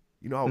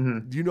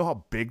 Do you know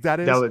how big that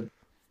is?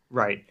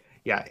 Right.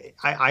 Yeah,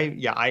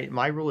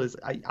 my rule is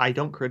I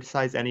don't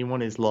criticize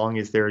anyone as long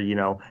as they're,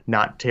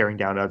 not tearing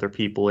down other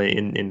people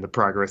in the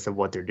progress of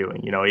what they're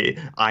doing.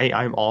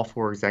 I'm all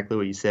for exactly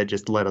what you said.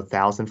 Just let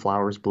 1,000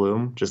 flowers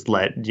bloom. Just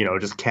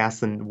just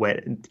cast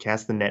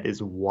the net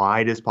as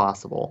wide as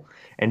possible,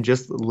 and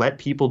just let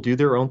people do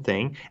their own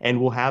thing. And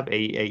we'll have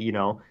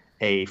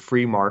a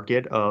free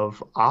market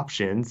of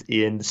options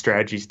in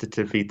strategies to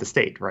defeat the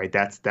state, right?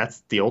 That's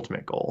the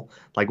ultimate goal.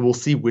 Like, we'll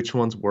see which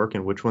ones work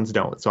and which ones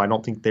don't. So I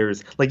don't think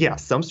there's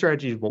some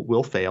strategies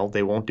will fail.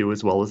 They won't do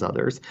as well as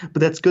others, but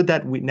that's good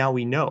that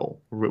we know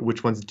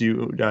which ones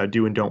do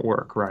and don't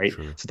work, right?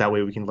 Sure. So that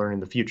way we can learn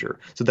in the future.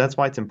 So that's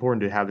why it's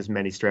important to have as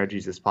many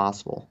strategies as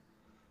possible.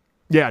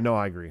 Yeah, no,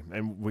 I agree.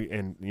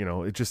 And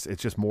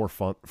it's just more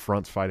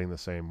fronts fighting the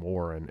same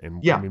war.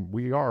 And yeah. I mean,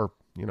 we are,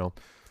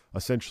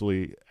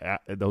 essentially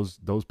those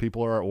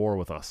people are at war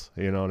with us.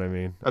 You know what I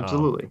mean?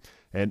 Absolutely.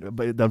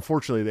 But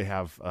unfortunately they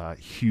have a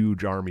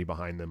huge army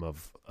behind them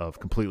of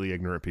completely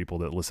ignorant people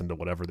that listen to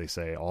whatever they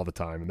say all the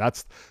time. And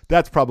that's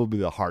probably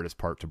the hardest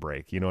part to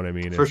break. You know what I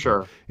mean? For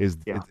sure.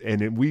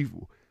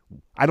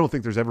 I don't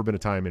think there's ever been a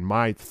time in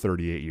my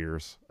 38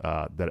 years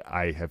that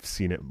I have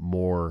seen it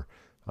more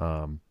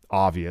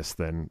obvious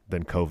than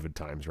COVID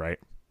times. Right.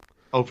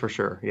 Oh, for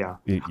sure. Yeah.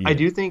 I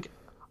do think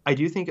a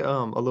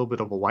little bit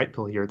of a white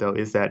pill here, though,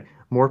 is that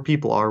more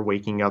people are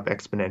waking up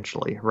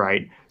exponentially,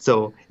 right?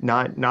 So we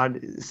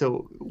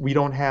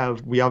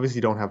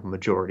obviously don't have a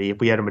majority. If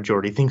we had a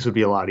majority, things would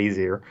be a lot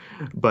easier.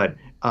 But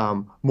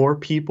more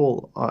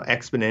people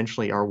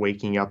exponentially are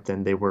waking up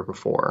than they were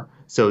before.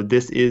 So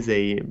this is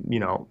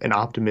an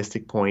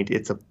optimistic point.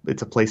 It's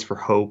a place for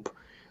hope.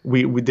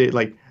 We did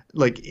like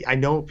I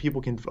know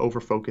people can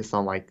overfocus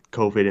on like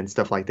COVID and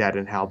stuff like that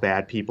and how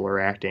bad people are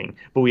acting,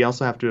 but we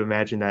also have to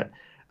imagine that.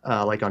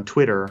 Like on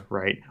Twitter,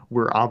 right?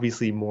 We're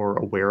obviously more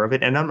aware of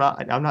it, and I'm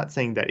not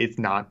saying that it's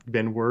not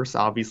been worse.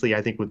 Obviously,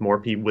 I think with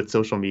more people with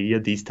social media,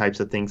 these types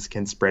of things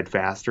can spread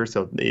faster.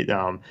 So,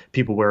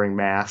 people wearing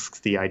masks,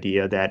 the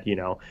idea that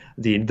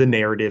the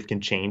narrative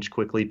can change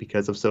quickly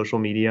because of social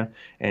media,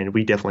 and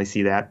we definitely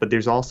see that. But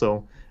there's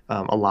also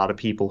a lot of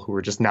people who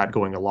are just not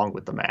going along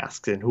with the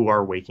masks and who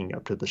are waking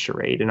up to the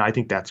charade, and I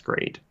think that's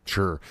great.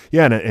 Sure,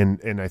 yeah,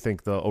 and I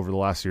think over the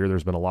last year,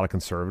 there's been a lot of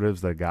conservatives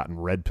that have gotten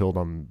red pilled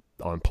on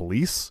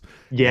police,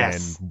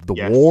 yes, and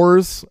the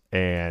wars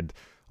and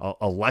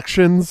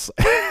elections.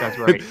 That's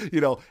right.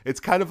 It's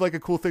kind of like a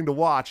cool thing to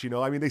watch.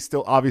 I mean, they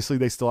still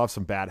have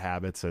some bad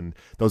habits, and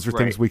those are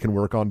things we can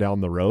work on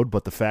down the road.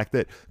 But the fact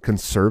that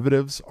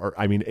conservatives are,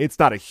 I mean, it's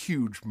not a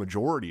huge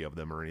majority of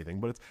them or anything,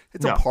 but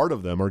it's a part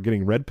of them are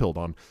getting red pilled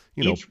on.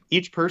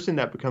 Each person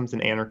that becomes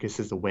an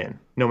anarchist is a win,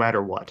 no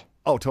matter what.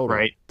 Oh, totally.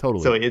 Right.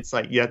 Totally. So it's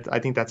like, yeah, I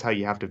think that's how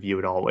you have to view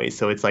it always.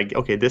 So it's like,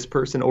 okay, this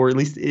person, or at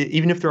least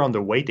even if they're on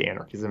their way to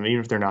anarchism,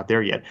 even if they're not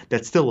there yet,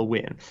 that's still a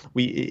win.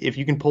 If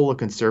you can pull a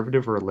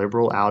conservative or a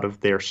liberal out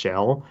of their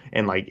shell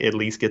and like at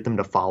least get them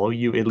to follow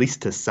you, at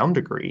least to some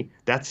degree,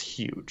 that's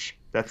huge.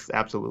 That's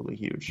absolutely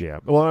huge. Yeah.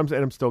 Well,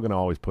 I'm still going to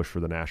always push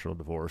for the national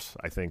divorce,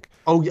 I think.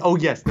 Oh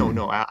yes.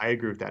 No, I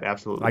agree with that.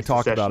 Absolutely. I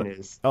talked about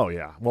it. Oh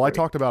yeah. Well, great. I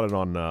talked about it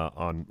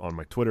on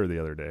my Twitter the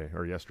other day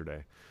or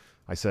yesterday.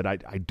 I said,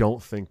 I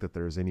don't think that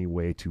there's any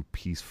way to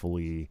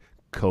peacefully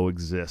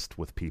coexist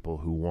with people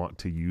who want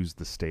to use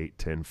the state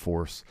to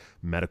enforce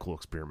medical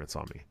experiments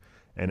on me.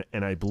 And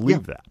I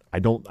believe that. I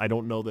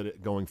don't know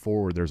that going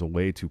forward there's a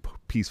way to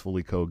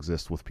peacefully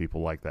coexist with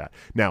people like that.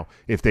 Now,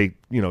 if they,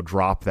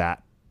 drop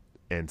that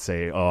and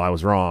say, "Oh, I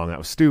was wrong. That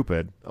was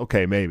stupid."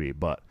 Okay, maybe,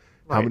 but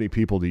how many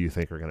people do you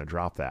think are going to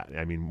drop that?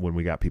 I mean, when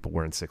we got people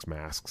wearing 6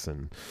 masks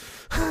and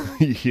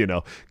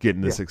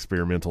getting this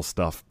experimental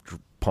stuff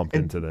pumped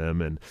into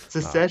them, and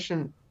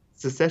secession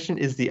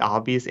is the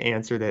obvious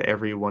answer that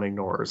everyone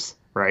ignores,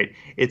 right?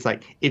 It's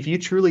like, if you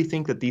truly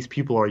think that these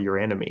people are your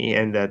enemy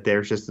and that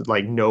there's just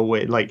like no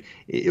way,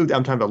 I'm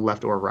talking about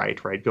left or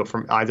right, right? Go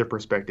from either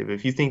perspective.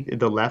 If you think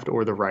the left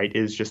or the right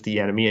is just the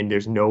enemy and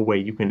there's no way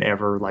you can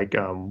ever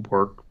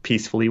work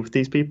peacefully with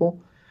these people,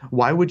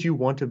 why would you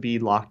want to be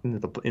locked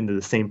into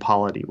the same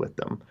polity with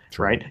them,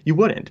 right? You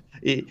wouldn't.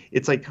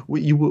 It's like,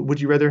 would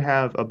you rather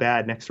have a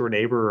bad next door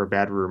neighbor or a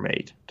bad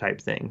roommate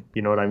type thing?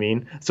 You know what I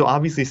mean? So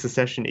obviously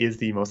secession is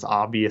the most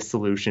obvious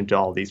solution to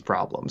all these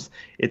problems.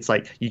 It's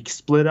like, you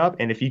split up,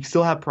 and if you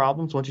still have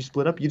problems once you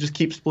split up, you just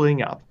keep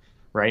splitting up.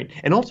 Right.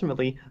 And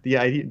ultimately,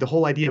 the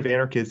whole idea of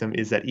anarchism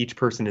is that each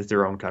person is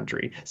their own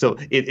country. So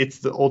it's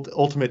the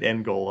ultimate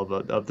end goal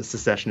of the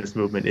secessionist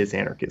movement is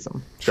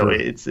anarchism. So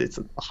it's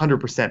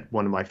 100%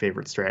 one of my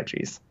favorite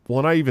strategies. Well,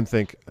 and I even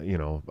think,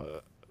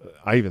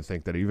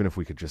 that even if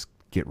we could just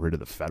get rid of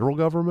the federal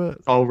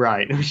government. Oh,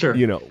 right. Sure.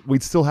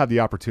 We'd still have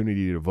the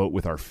opportunity to vote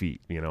with our feet.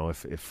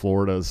 If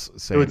Florida's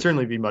saying, it would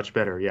certainly be much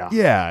better. Yeah.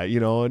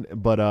 Yeah.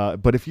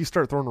 But if you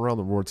start throwing around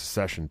the word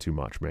secession too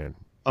much, man,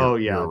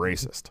 you're a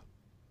racist.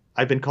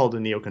 I've been called a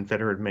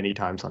neo-Confederate many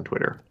times on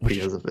Twitter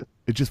because of it.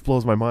 It just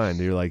blows my mind.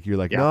 You're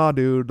like, nah,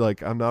 dude,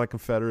 I'm not a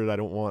Confederate. I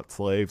don't want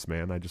slaves,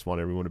 man. I just want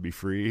everyone to be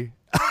free.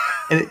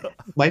 And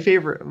my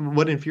favorite,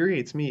 what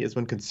infuriates me is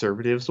when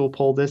conservatives will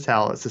pull this,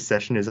 how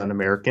secession is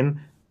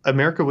un-American.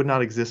 America would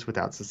not exist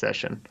without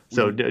secession.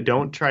 So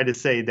don't try to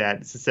say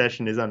that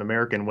secession is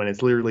un-American when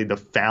it's literally the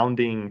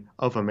founding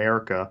of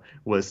America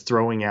was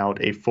throwing out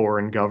a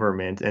foreign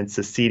government and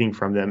seceding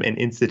from them and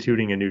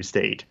instituting a new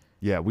state.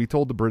 Yeah, we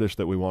told the British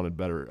that we wanted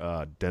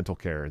better dental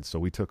care, and so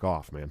we took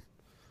off, man.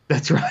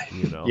 That's right.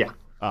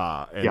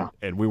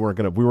 And we weren't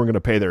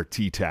gonna pay their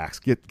tea tax.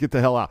 Get the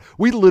hell out.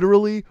 We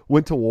literally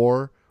went to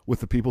war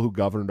with the people who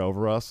governed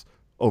over us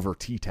over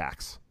tea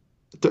tax.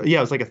 Yeah,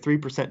 it was like a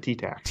 3% tea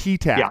tax. Tea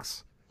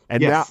tax.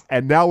 Yeah.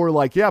 And now we're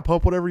like, yeah,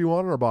 pump whatever you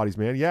want in our bodies,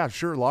 man. Yeah,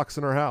 sure, locks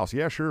in our house.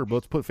 Yeah, sure, but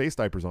let's put face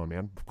diapers on,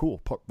 man.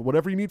 Cool.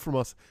 Whatever you need from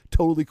us,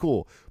 totally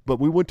cool. But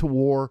we went to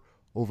war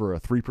over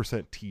a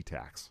 3% tea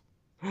tax.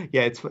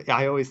 Yeah,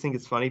 I always think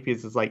it's funny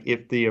because it's like,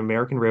 if the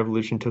American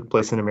Revolution took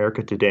place in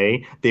America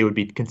today, they would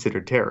be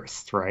considered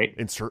terrorists, right?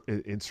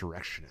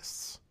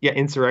 Insurrectionists. Yeah,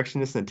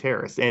 insurrectionists and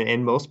terrorists,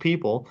 and most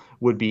people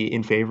would be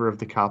in favor of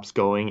the cops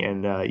going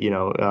and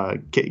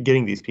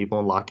getting these people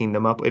and locking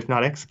them up, if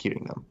not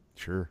executing them.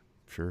 Sure,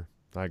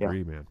 I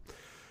agree, man.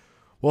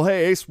 Well,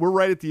 hey, Ace, we're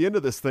right at the end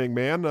of this thing,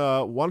 man.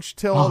 Why don't you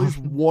tell all these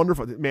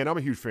wonderful... Man, I'm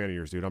a huge fan of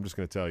yours, dude. I'm just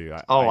going to tell you.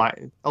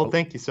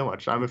 Thank you so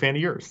much. I'm a fan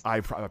of yours. I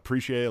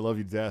appreciate it. I love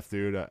you to death,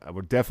 dude. I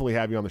would definitely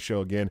have you on the show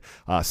again.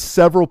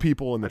 Several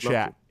people in the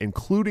chat,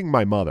 including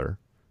my mother,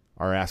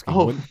 are asking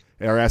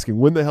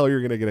when the hell you're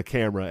going to get a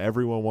camera.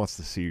 Everyone wants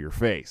to see your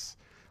face.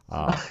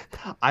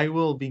 I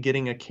will be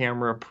getting a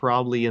camera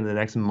probably in the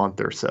next month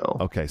or so.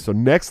 Okay, so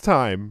next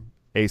time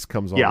Ace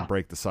comes on to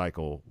Break the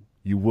Cycle,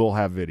 you will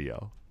have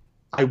video.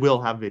 I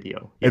will have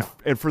video. Yeah.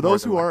 And for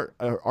those who aren't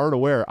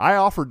aware, I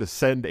offered to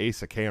send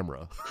Ace a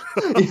camera.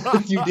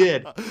 You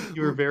did.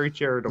 You were very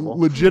charitable.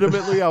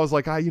 Legitimately, I was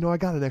like, I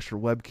got an extra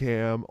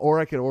webcam, or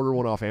I can order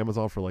one off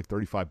Amazon for like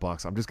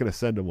 $35. I'm just going to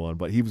send him one.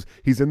 But he's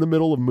in the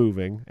middle of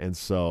moving, and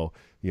so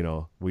we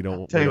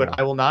don't. Tell you what,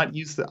 I will not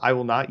use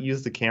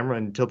the camera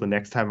until the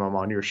next time I'm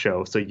on your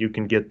show, so you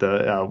can get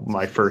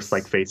my first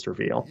face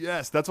reveal.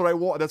 Yes, that's what I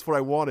want. That's what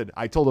I wanted.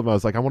 I told him, I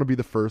was like, I want to be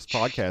the first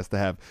podcast to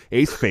have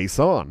Ace face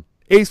on.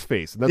 Ace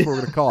Face, and that's what we're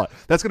going to call it.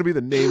 That's going to be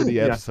the name of the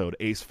episode,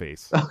 Ace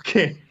Face.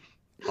 Okay.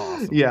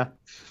 Awesome. Yeah.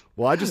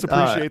 Well, I just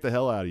appreciate the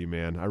hell out of you,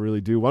 man. I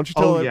really do. Why don't you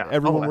tell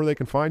everyone where they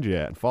can find you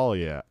at and follow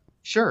you at?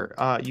 Sure.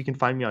 You can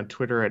find me on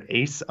Twitter at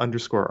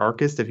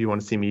ace_archist if you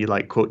want to see me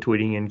quote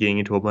tweeting and getting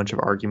into a bunch of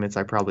arguments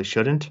I probably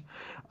shouldn't.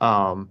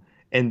 And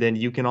then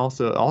you can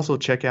also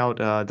check out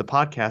the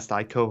podcast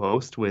I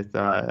co-host with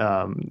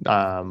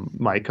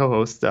my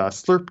co-host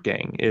Slurp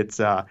Gang. It's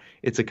a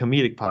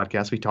comedic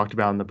podcast we talked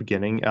about in the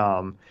beginning.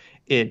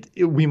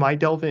 We might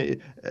delve in.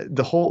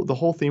 The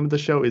whole theme of the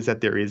show is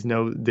that there is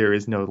no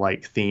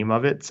theme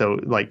of it. So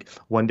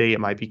one day it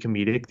might be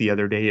comedic, the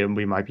other day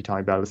we might be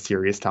talking about a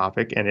serious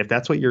topic. And if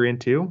that's what you're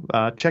into,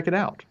 check it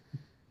out.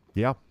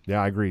 Yeah,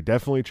 I agree.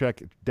 Definitely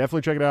check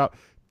it out.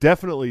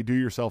 Definitely do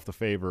yourself the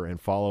favor and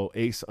follow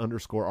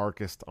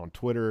ace_archist on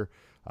Twitter.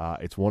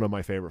 It's one of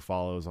my favorite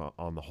follows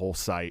on the whole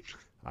site.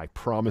 I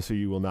promise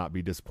you will not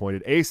be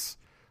disappointed. Ace,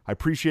 I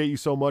appreciate you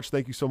so much.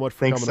 Thank you so much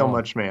for coming on. Thanks so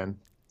much, man.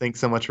 Thanks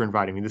so much for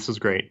inviting me. This was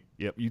great.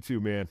 Yep, you too,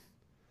 man.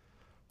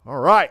 All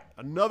right,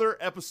 another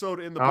episode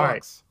in the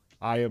books.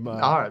 All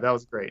right, that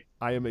was great.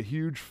 I am a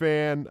huge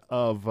fan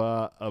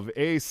of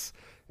Ace,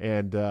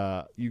 and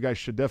you guys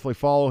should definitely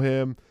follow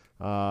him.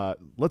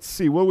 Let's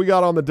see what we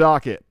got on the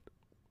docket.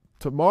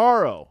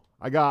 tomorrow,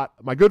 I got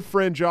my good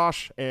friend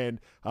Josh and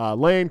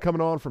Lane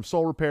coming on from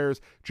Soul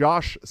Repairs.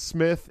 Josh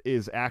Smith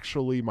is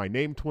actually my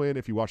name twin.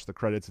 If you watch the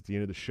credits at the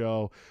end of the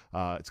show,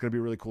 it's going to be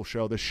a really cool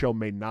show. This show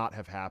may not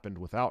have happened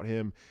without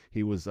him.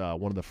 He was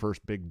one of the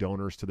first big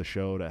donors to the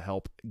show to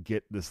help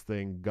get this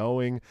thing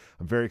going.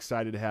 I'm very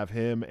excited to have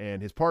him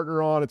and his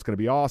partner on. It's going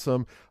to be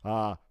awesome.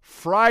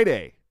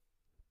 Friday,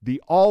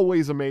 the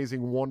always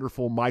amazing,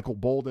 wonderful Michael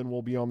Bolden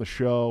will be on the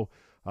show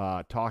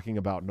talking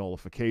about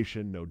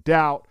nullification, no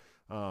doubt.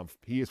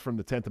 He is from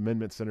the 10th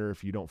Amendment Center.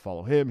 If you don't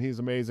follow him, he's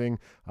amazing.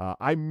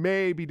 I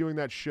may be doing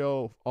that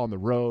show on the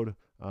road.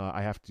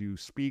 I have to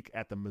speak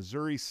at the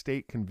Missouri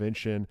State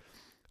Convention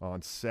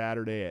on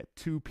Saturday at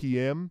 2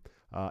 p.m.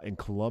 In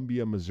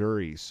Columbia,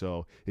 Missouri.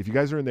 So if you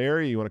guys are in the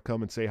area, you want to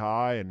come and say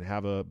hi and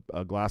have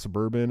a glass of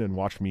bourbon and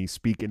watch me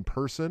speak in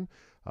person,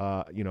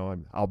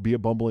 I'll be a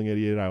bumbling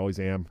idiot. I always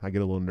am. I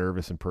get a little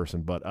nervous in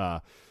person,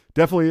 but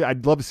definitely,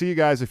 I'd love to see you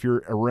guys if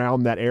you're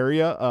around that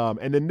area.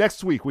 And then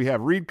next week, we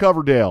have Reed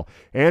Coverdale,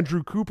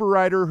 Andrew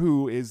Cooperrider,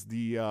 who is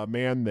the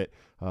man that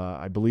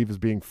I believe is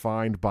being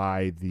fined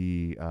by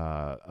the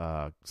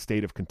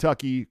state of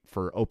Kentucky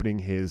for opening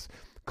his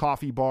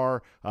coffee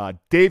bar.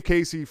 Dave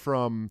Casey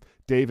from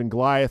Dave and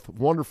Goliath,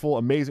 wonderful,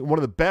 amazing, one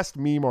of the best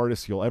meme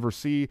artists you'll ever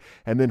see.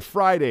 And then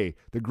Friday,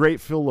 the great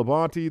Phil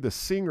Labonte, the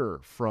singer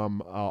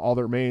from All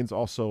That Remains,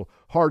 also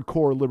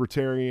hardcore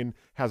libertarian,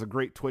 has a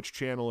great Twitch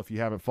channel. If you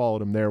haven't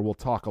followed him there, we'll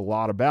talk a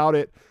lot about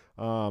it.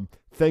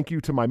 Thank you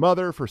to my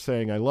mother for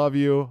saying I love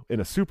you in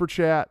a super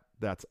chat.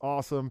 That's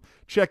awesome.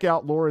 Check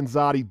out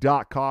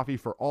lorenzotti.coffee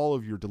for all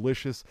of your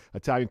delicious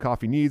Italian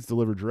coffee needs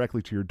delivered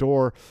directly to your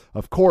door.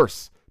 Of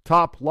course,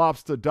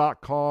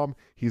 toplobster.com.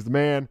 He's the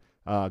man.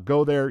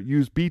 Go there,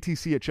 use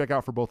BTC at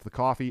checkout for both the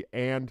coffee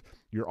and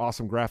your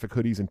awesome graphic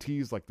hoodies and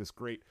tees like this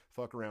great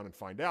fuck around and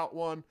find out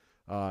one.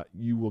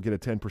 You will get a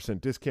 10%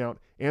 discount.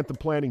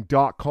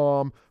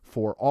 Anthemplanning.com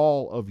for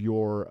all of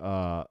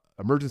your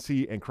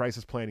emergency and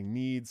crisis planning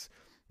needs.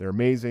 They're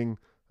amazing.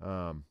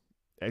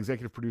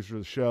 Executive producer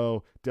of the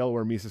show,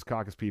 Delaware Mises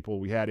Caucus people.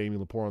 We had Amy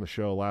Lepore on the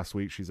show last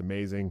week. She's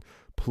amazing.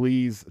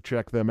 Please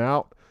check them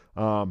out.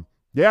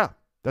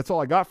 That's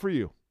all I got for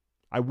you.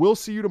 I will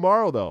see you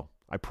tomorrow, though.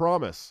 I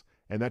promise.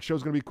 And that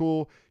show's going to be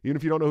cool. Even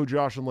if you don't know who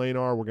Josh and Lane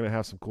are, we're going to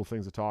have some cool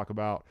things to talk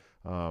about.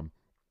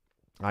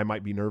 I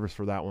might be nervous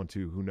for that one,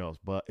 too. Who knows?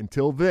 But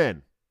until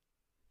then,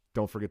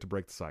 don't forget to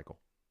break the cycle.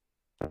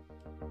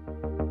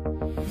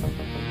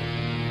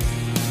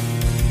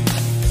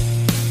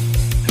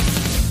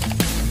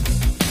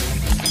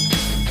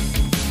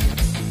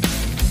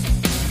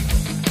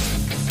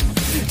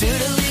 Due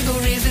to legal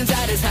reasons,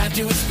 I just have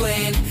to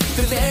explain.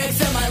 The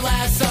lyrics of my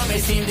last song may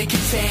seem to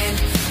contain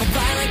a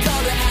violent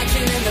call to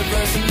action in the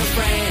verse and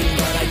refrain,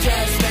 but I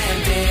just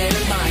meant it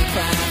in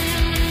Minecraft.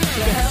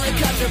 The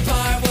helicopter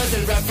part was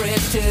in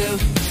reference to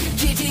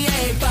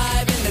GTA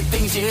 5 and the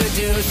things you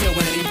do. So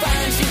any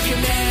violence you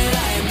commit,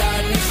 I am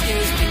not an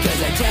excuse, because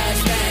I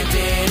just meant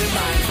it in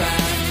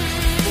Minecraft.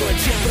 Wood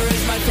chipper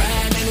is my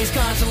friend and he's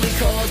constantly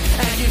cold.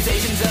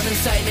 Accusations of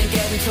incitement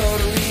getting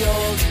totally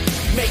old.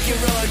 Make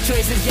your own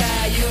choices,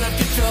 yeah, you have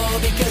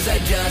control, because I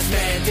just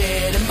meant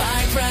it in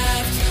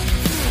Minecraft.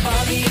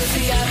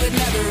 Obviously I would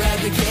never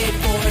advocate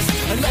force,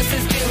 unless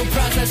there's due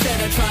process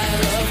and a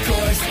trial, of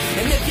course.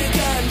 And if you're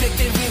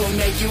convicted, we will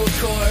make you a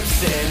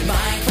corpse. In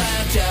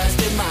Minecraft, just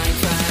in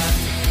Minecraft.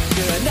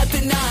 You're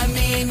nothing I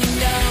mean, you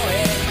know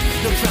it.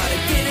 No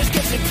product dinners,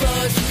 cause it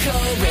closed to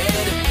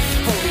COVID.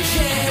 Holy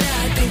shit,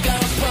 I think I'm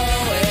a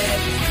poet.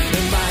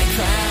 In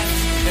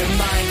Minecraft, in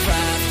Minecraft.